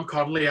 If I'm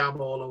Connolly, I'm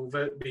all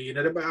over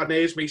Mina. And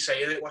here's me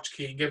saying it, watch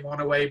Keane give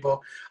one away, but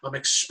I'm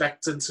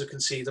expecting to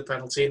concede a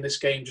penalty in this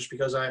game just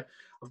because I've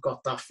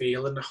got that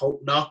feeling. I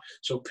hope not.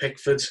 So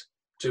Pickford,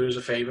 do us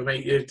a favour,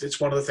 mate. It's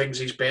one of the things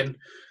he's been,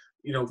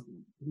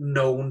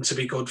 known to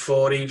be good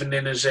for. Even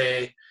in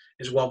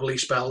his wobbly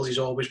spells, he's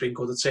always been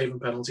good at saving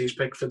penalties,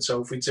 Pickford.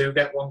 So if we do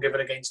get one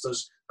given against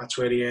us, that's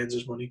where he earns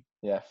his money.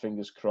 Yeah,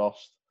 fingers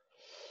crossed.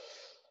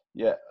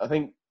 Yeah, I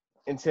think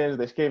in terms of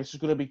this game, it's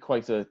just going to be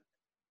quite a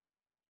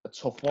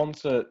tough one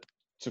to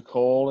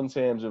call in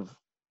terms of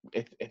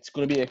it's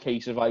going to be a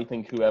case of, I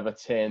think, whoever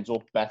turns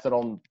up better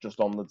on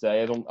the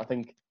day. I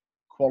think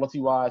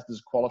quality-wise,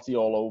 there's quality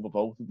all over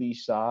both of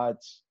these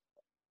sides.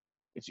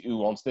 It's who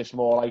wants this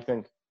more, I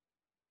think.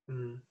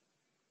 And,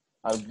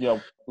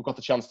 we've got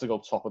the chance to go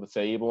top of the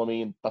table. I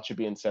mean, that should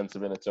be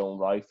incentive in its own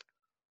right.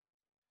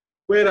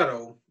 We're at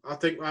home. I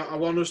think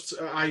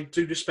I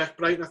do respect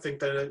Brighton. I think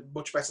they're a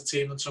much better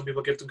team than some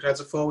people give them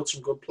credit for, with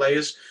some good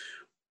players.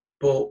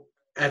 But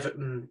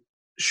Everton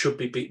should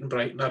be beating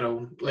Brighton at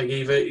home.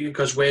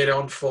 Because we're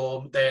on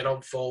form, they're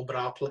on form, but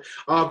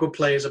our good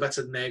players are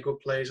better than their good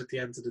players at the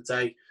end of the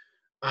day.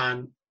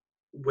 And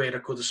we're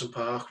at Goodison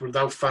Park.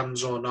 Without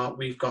fans or not,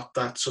 we've got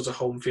that sort of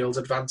home field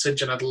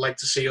advantage. And I'd like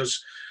to see us,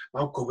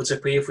 how good would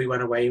it be if we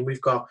went away and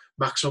we've got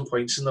maximum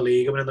points in the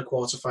league and we're in the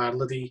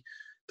quarter-final of the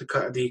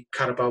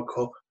Carabao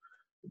Cup.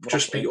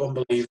 Just be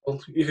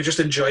unbelievable. You could just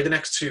enjoy the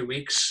next 2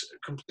 weeks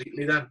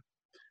completely then.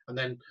 And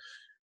then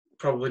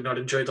probably not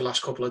enjoy the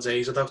last couple of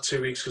days of that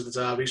 2 weeks because the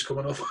derby's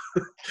coming up.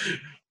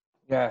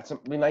 Yeah,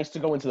 it'd be nice to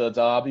go into the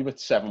derby with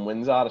 7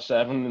 wins out of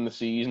 7 in the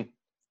season.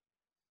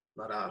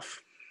 Not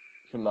half.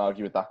 Couldn't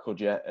argue with that, could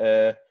you?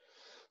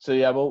 So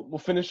yeah, we'll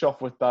finish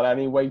off with that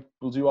anyway.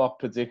 We'll do our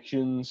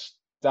predictions.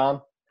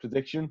 Dan,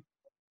 prediction?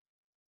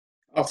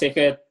 I'll take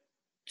a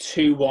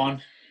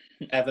 2-1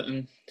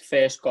 Everton.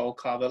 First goal,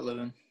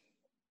 Calvert-Lewin.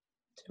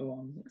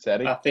 2-1.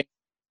 Teddy? I think.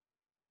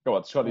 Go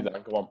on, sorry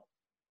Dan, go on.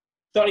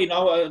 Sorry,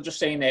 no, I'm just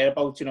saying there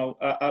about,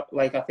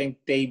 I think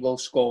they will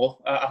score.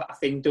 I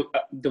think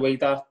the way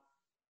that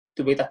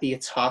they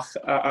attack,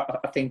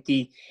 I think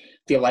they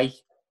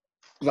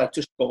like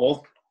to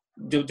score.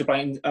 The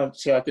Brighton, I'd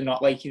say they're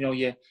not like,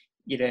 your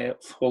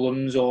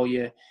Fulhams or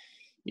your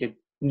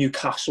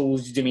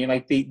Newcastles. Do you mean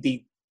like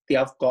they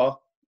have got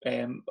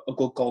a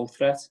good goal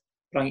threat,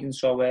 Brighton?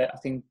 So I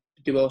think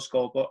they will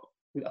score, but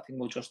I think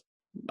we'll just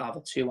have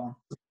a 2-1.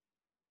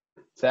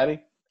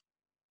 Terry?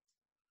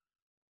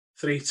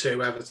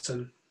 3-2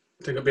 Everton.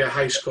 I think it'll be a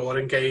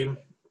high-scoring game.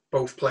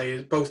 Both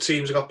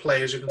teams have got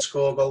players who can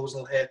score goals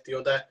and will hit the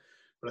other,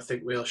 but I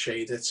think we'll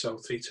shade it. So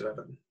 3-2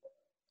 Everton.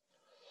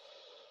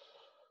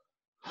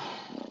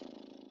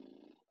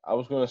 I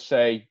was going to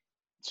say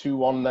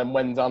 2-1, then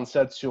when Dan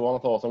said 2-1,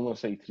 I thought I'm going to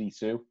say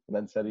 3-2, and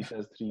then Teddy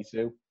says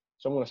 3-2.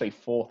 So I'm going to say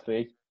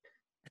 4-3.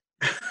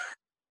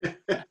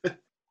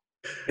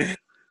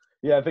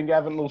 Yeah, I think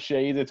Everton will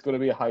shade. It's going to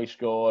be a high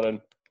score, and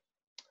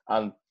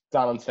Dan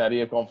and Teddy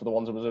have gone for the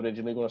ones I was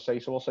originally going to say,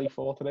 so I'll say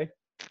 4-3.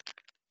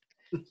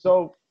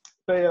 So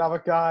there you have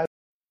it, guys.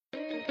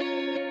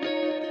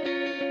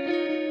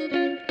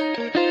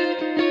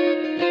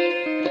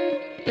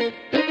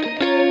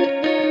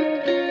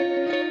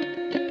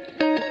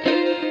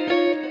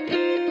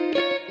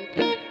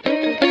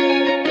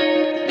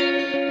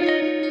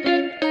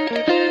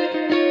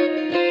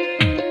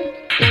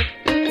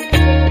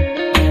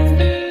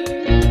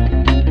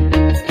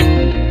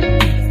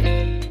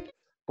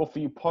 But for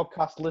you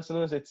podcast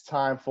listeners, it's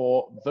time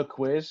for the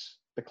quiz,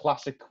 the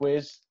classic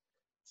quiz.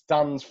 It's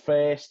Dan's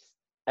first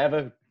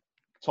ever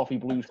Toffee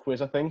Blues quiz,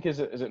 I think. Is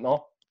it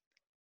not?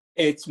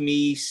 It's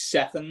me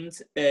second.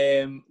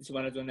 So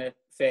when I done it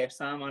first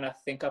time, and I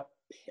think I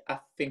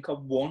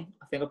won.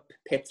 I think I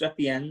picked it at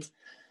the end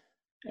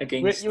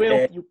against. You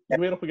were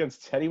up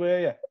against Teddy,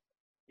 were you?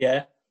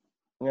 Yeah.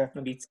 Yeah.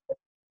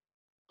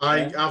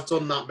 I've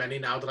done that many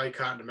now that I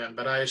can't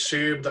remember. I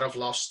assume that I've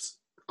lost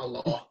a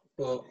lot,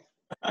 but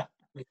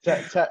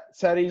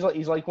Teddy's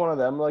he's like one of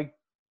them. Like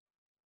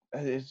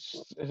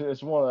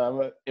it's one of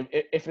them.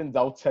 If in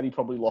doubt, Teddy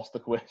probably lost the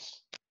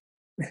quiz.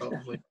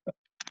 probably.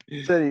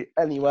 Teddy,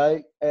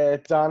 anyway,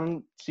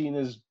 Dan, seeing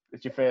as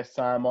it's your first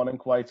time on in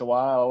quite a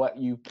while, I'll let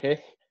you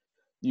pick.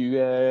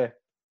 You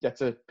get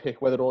to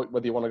pick whether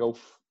you want to go.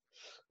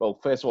 Well,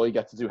 first of all, you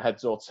get to do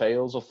heads or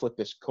tails, or flip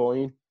this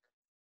coin.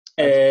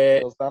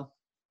 Tails, Dan?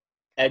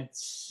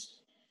 It's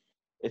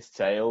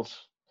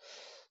tails.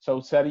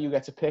 So, Teddy, you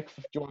get to pick.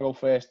 Do you want to go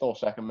first or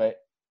second, mate?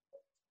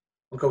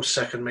 I'll go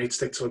second, mate.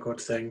 Stick to a good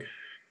thing.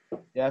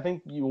 Yeah, I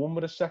think you won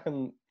with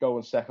a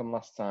going second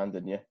last time,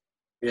 didn't you?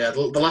 Yeah,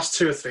 the last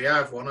 2 or 3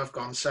 I've won, I've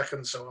gone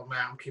second, so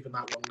I'm keeping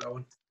that one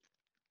going.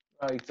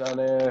 Right,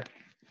 and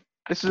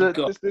this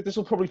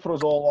will probably put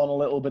us all on a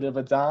little bit of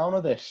a downer,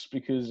 this,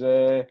 because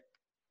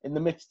in the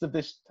midst of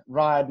this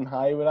riding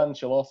high with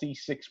Ancelotti,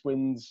 6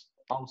 wins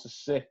out of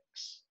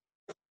 6.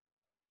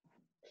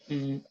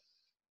 We're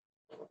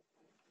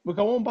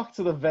going back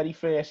to the very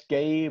first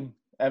game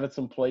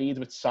Everton played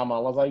with Sam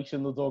Allardyce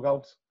in the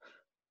dugout.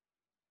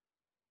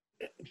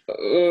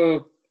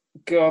 Oh,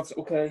 God,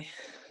 okay.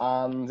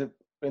 And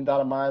in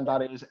that in mind,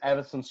 that is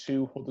Everton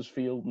 2,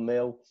 Huddersfield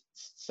 0,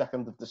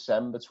 2nd of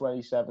December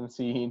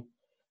 2017.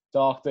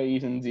 Dark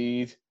days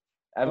indeed.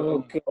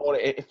 Everton, or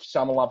if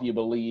Sam will have you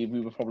believe,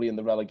 we were probably in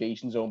the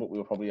relegation zone, but we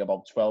were probably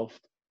about 12th.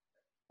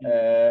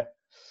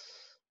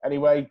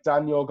 Anyway,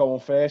 Dan, you're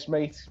going first,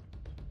 mate.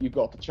 You've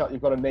got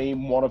to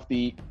name one of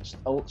the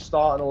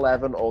starting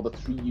 11 or the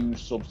 3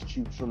 used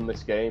substitutes from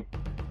this game.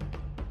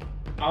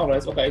 All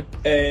right, okay.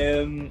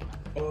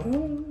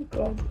 Oh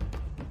God,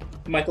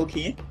 Michael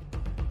Keane.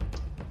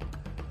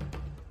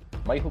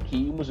 Michael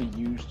Keane was a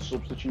used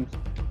substitute.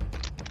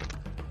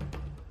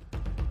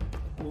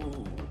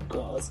 Oh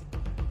God,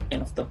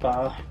 in off the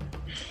bar.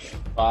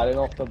 Firing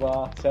off the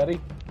bar,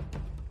 Terry.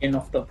 In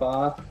off the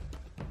bar.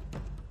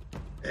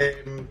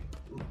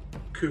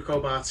 Cuco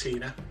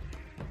Martina.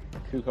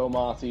 Cuco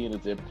Martina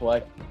did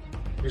play.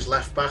 He's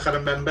left back. I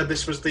remember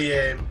this was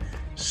the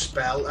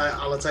spell.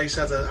 Allardyce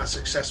had a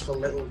successful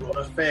little run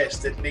at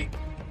first, didn't he?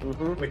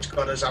 Mm-hmm. Which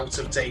got us out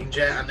of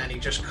danger, and then he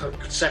just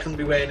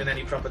secondly weren't in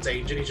any proper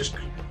danger. He just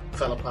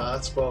fell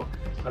apart. But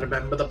I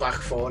remember the back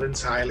four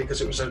entirely because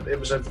it was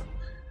an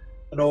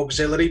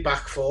auxiliary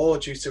back four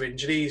due to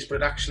injuries, but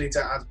it actually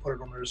had put a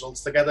run of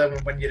results together. And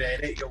when you're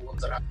in it, you'll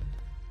wonder how.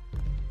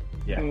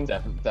 Yeah,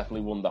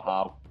 definitely wonder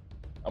how.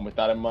 And with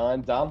that in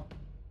mind, Dan.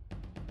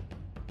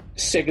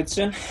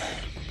 Sigurdsson.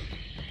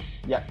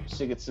 Yeah,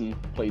 Sigurdsson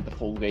played the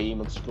full game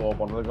and scored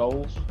one of the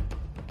goals.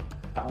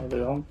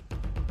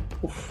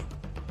 Oof.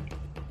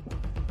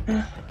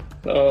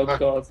 Oh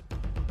God.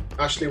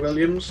 Ashley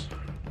Williams.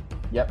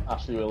 Yep,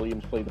 Ashley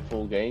Williams played the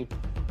full game.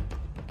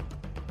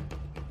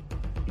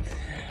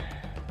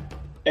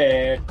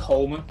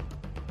 Coleman.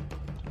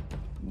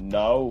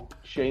 No,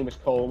 Seamus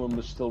Coleman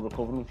was still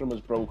recovering from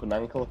his broken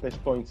ankle at this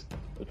point.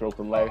 His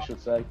broken leg, I should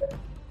say.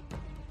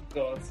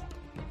 God.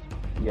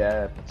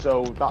 Yeah,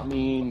 so that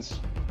means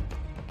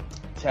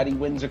Terry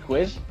wins a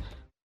quiz.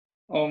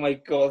 Oh my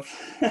God.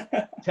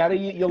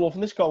 Terry, you're loving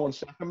this going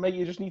second, mate.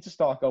 You just need to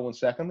start going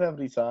second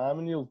every time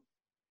and you'll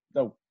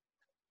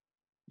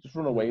just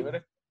run away with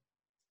it.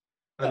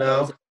 I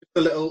know. A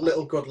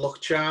little good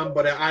luck charm,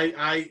 but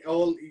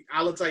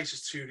Allardyce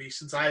is too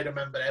recent. I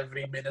remember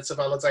every minute of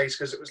Allardyce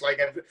because it was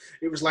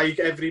like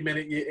every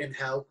minute you're in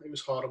hell. It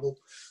was horrible.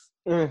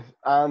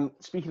 And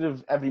speaking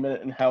of every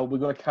minute in hell, we're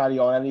going to carry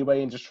on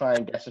anyway and just try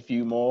and guess a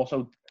few more.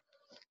 So,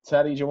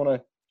 Terry, do you want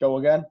to go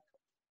again?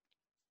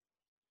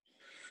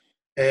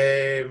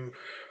 Well,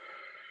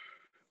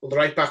 the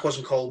right back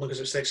wasn't Coleman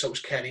because it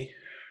was Kenny.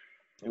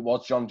 It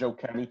was John Joe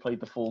Kenny, played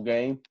the full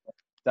game.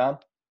 Dan?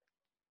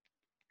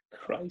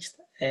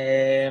 Christ.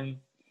 In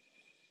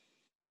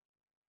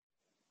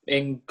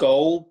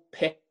goal,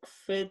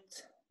 Pickford,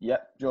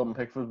 Yep, Jordan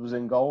Pickford was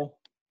in goal.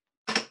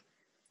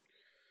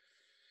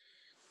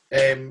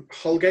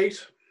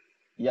 Holgate.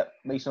 Yep,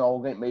 Mason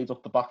Holgate made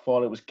up the back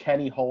four. It was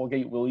Kenny,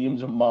 Holgate,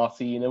 Williams and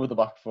Martina with the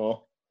back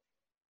four.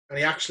 And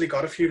he actually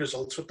got a few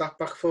results with that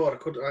back four.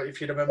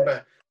 If you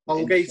remember,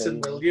 Holgate Insane.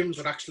 and Williams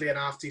were actually an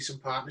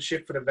half-decent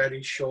partnership for a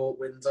very short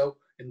window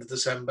in the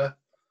December.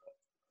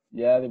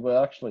 Yeah, they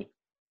were actually.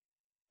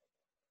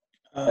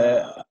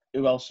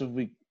 Who else have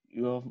we?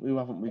 Who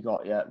haven't we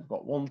got yet? We've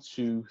got 1,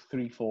 2,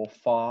 3, 4,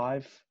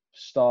 5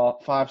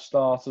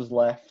 starters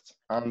left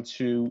and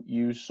 2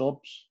 used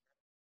subs.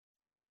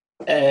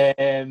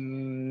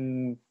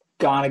 Ghana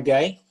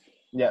Gay.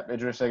 Yep,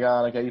 Idrissa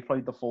Gana Gueye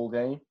played the full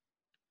game.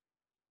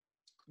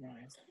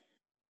 Right.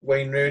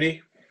 Wayne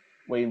Rooney.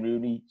 Wayne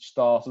Rooney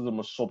started and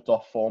was subbed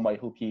off for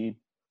Michael Keane.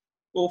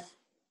 Oof.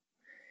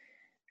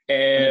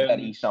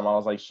 Eddie Sam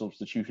Allardyce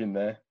substitution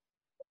there.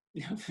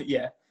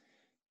 Yeah.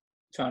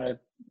 Trying to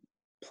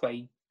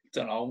play,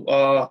 don't know.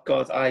 Oh,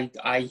 God, I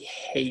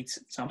hate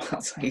Sam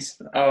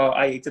Allardyce. Oh,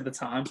 I hated the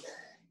time.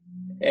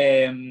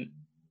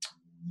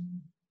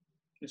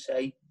 Let's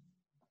say.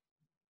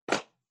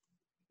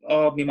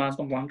 Oh, my mind's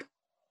gone blank.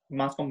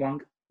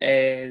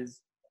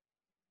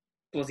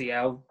 Bloody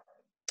hell.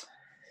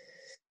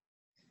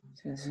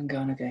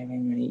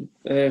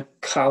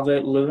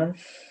 Calvert-Lewin.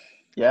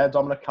 Yeah,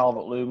 Dominic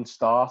Calvert-Lewin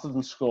started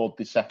and scored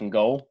the second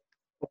goal.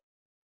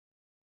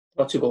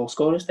 Got 2 goal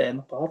scorers there,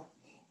 not bad.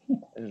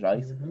 Is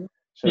right. Mm-hmm.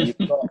 So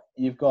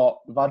you've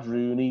got Vad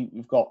Rooney.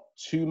 You've got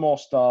 2 more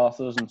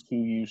starters and 2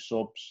 used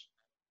subs.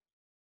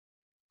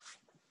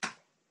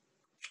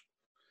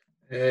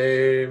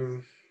 I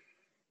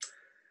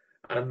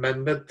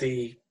remembered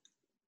the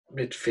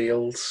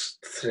midfield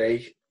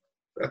 3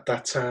 at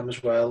that time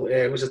as well.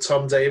 Was it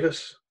Tom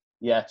Davis?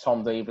 Yeah,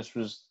 Tom Davis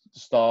was the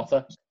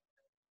starter.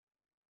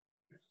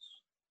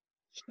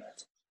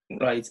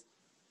 Right.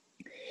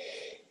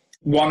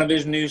 One of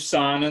his new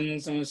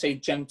signings, I'm going to say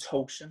Cenk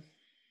Tosun.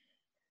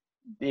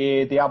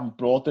 They haven't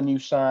brought the new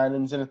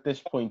signings in at this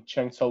point.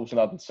 Cenk Tosun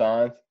hadn't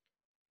signed.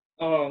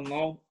 Oh,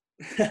 no.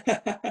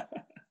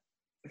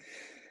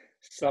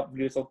 Stop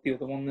brutal the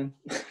other one then.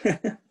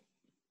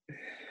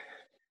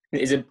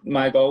 Is it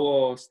my goal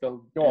or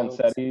still? Go on,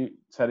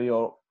 Terry.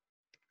 Or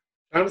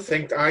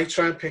I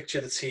try and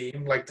picture the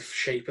team, like the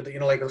shape of the,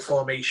 like the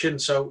formation.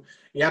 So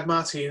he had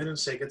Martina and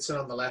Sigurdsson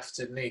on the left,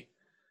 didn't he?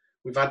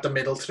 We've had the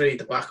middle 3,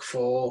 the back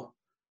 4,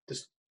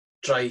 the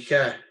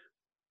striker.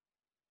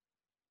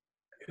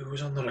 Who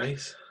was on the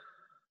right?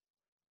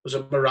 Was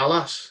it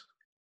Morales?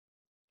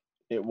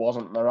 It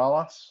wasn't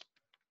Morales.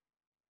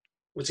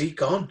 Was he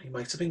gone? He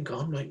might have been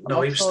gone.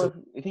 No, he was still.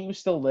 I think he was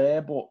still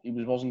there, but he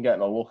wasn't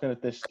getting a look in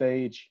at this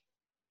stage.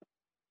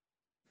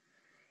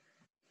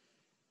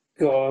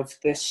 God,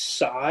 this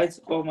side.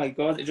 Oh my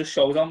God, it just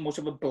shows how much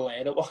of a blur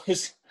it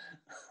was.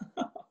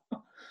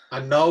 I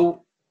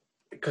know,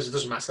 because it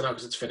doesn't matter now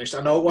because it's finished.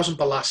 I know it wasn't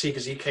Balassi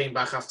because he came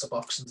back after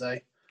Boxing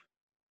Day.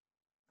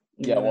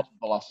 Yeah, it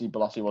wasn't Balassi.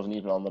 Balassi wasn't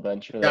even on the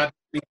bench. Yeah,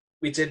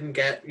 we didn't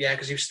get,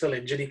 because he was still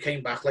injured. He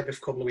came back like a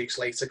couple of weeks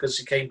later because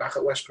he came back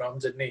at West Brom,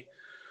 didn't he?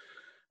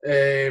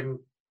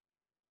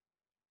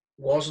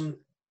 Wasn't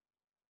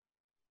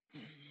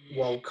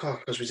Walcott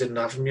because we didn't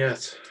have him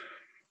yet.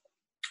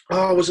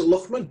 Oh, was it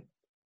Luckman?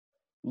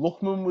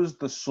 Luckman was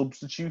the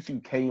substitute who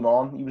came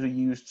on. He was a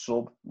used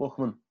sub,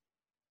 Luckman.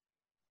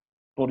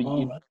 But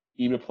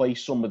he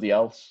replaced somebody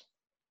else.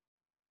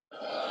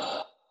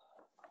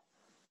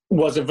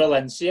 Was it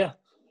Valencia?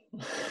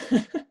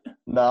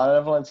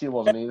 No, Valencia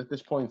wasn't either at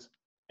this point.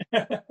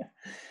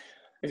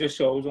 It just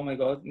shows, oh my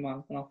God,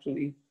 man,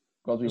 absolutely.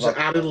 Was it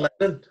Aaron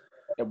Lennon?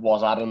 It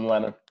was Aaron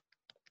Lennon.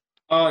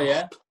 Oh,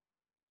 yeah.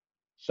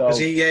 So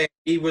he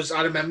was.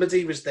 I remembered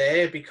he was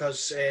there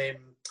because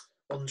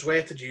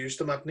Unsworth had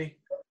used him, hadn't he?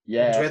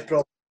 Yeah. Unsworth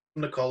brought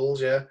from the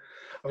Coles. Yeah.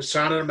 I was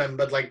trying to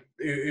remember like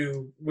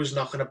who was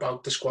knocking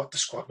about the squad. The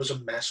squad was a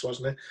mess,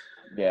 wasn't it?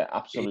 Yeah,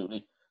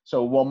 absolutely.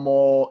 So one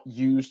more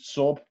used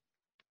sub.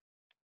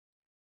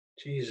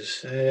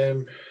 Jesus.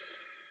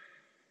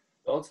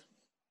 God.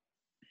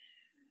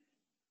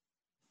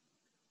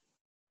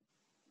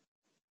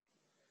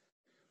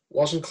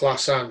 Wasn't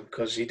Klasan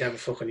because he never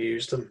fucking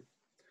used them.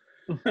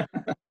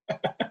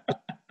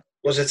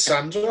 Was it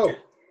Sandro?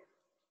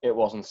 It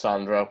wasn't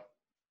Sandro.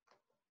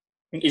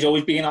 He's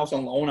always been out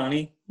on loan,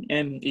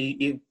 hasn't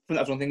he?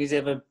 I don't think he's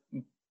ever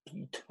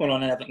put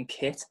on an Everton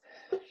kit.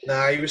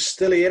 Nah, he was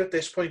still here at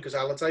this point because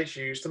Allardyce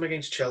used him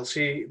against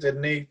Chelsea,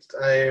 didn't he?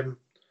 It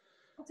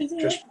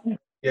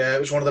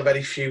was one of the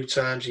very few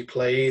times he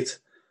played.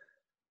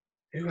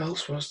 Who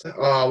else was there?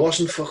 Oh, it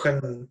wasn't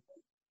fucking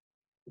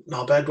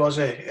Knobhead, was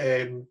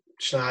it?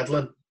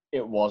 Schneidlin.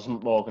 It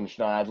wasn't Morgan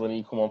Schneidlin.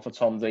 He come on for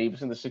Tom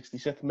Davis in the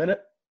 66th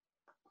minute.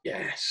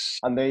 Yes.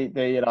 And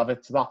they have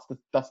it.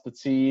 That's the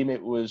team.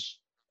 It was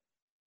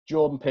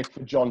Jordan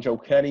Pickford, John Joe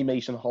Kenny,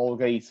 Mason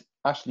Holgate,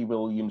 Ashley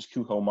Williams,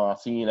 Cuco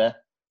Martina,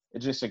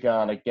 Idrissa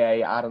Gana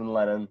Gueye, Aaron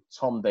Lennon,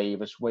 Tom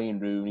Davis, Wayne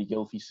Rooney,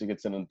 Gylfi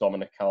Sigurdsson and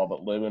Dominic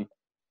Calvert-Lewin.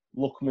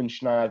 Luckman,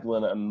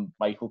 Schneidlin and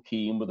Michael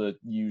Keane were the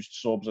used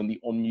subs, and the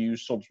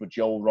unused subs were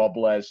Joel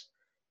Robles,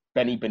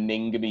 Benny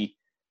Beningame,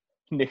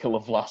 Nikola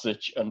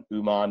Vlasic, and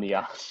Umar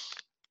Niasse.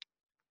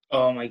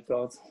 Oh my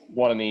God!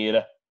 What an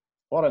era!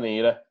 What an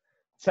era!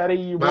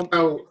 Terry, you want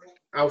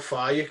how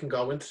far you can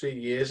go in 3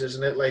 years,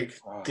 isn't it? Like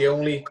the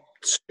only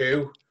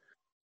two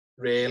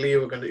really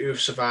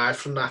who've survived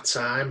from that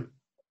time.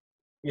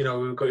 You know,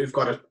 we've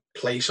got a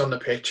place on the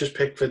pitch as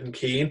Pickford and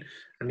Keane,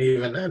 and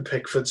even then,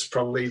 Pickford's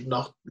probably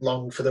not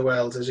long for the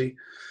world, is he?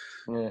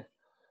 Yeah,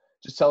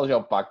 just tells you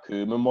how bad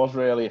Koeman was,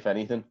 really, if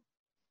anything.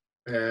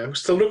 We're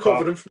still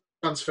recovering from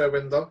the transfer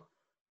window.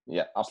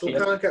 Yeah, absolutely.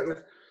 Still can't get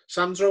rid.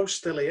 Sandro's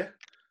still here.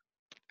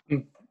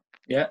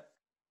 Yeah.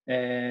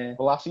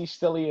 Volassi's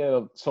still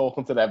here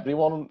talking to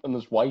everyone and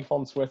his wife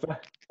on Twitter.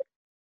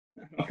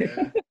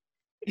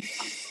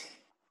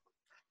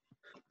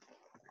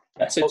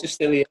 That's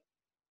still here.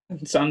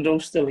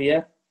 Sandro's still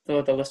here.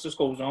 The list just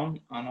goes on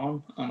and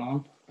on and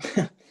on.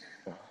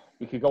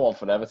 We could go on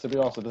forever, to be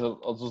honest. There's a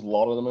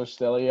lot of them are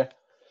still here.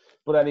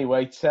 But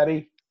anyway,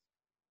 Terry,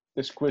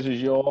 this quiz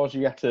is yours.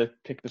 You get to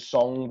pick the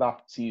song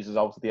that teases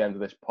out at the end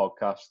of this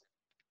podcast.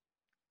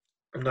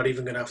 I'm not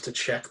even going to have to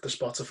check the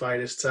Spotify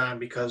this time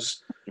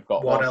because You've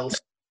got what one.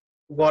 else?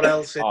 What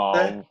else is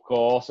there? Of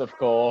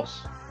course.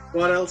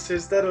 What else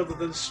is there other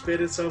than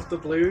Spirits of the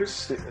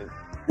Blues?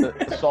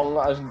 The song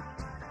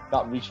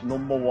that reached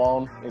number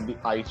 1 in the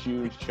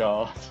iTunes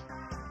chart.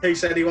 In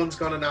case anyone's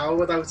gone an hour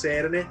without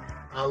hearing it,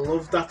 I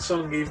loved that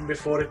song even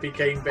before it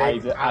became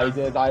big. I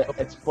did.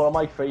 It's one of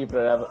my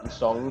favourite Everton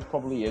songs.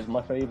 Probably is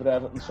my favourite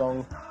Everton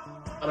song.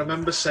 I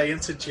remember saying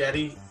to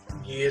Jerry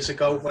years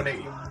ago when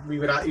he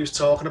was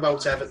talking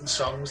about Everton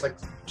songs, like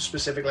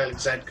specifically like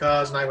Z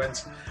Cars, and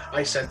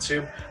I said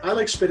to him, I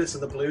like Spirits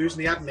of the Blues,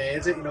 and he hadn't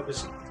heard it,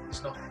 because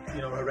he's not,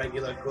 a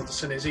regular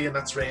Goodison, is he? And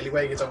that's really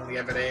where you'd only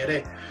ever hear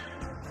it.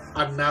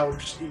 And now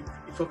he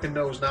fucking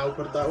knows now,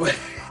 put it that way.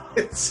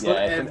 It's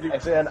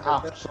an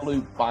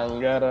absolute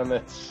banger, and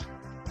it's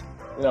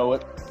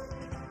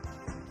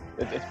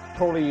it's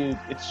probably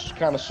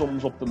kind of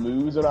sums up the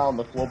mood around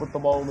the club at the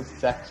moment.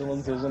 It's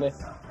excellent, isn't it?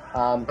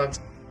 And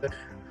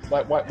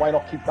why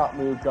not keep that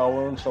mood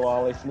going so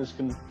our listeners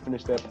can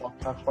finish their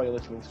podcast by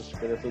listening to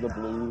Spirit of the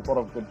Blues? What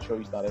a good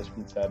choice that is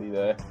from Terry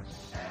there.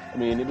 I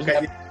mean, it was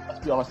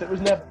let's be honest, it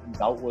was never in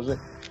doubt, was it?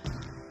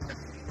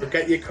 So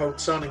get your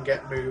coats on and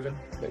get moving.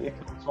 Get your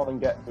coats on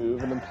and get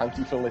moving, and thank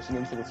you for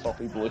listening to the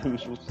Toffee Blues.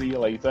 We'll see you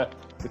later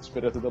with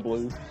Spirit of the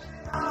Blues.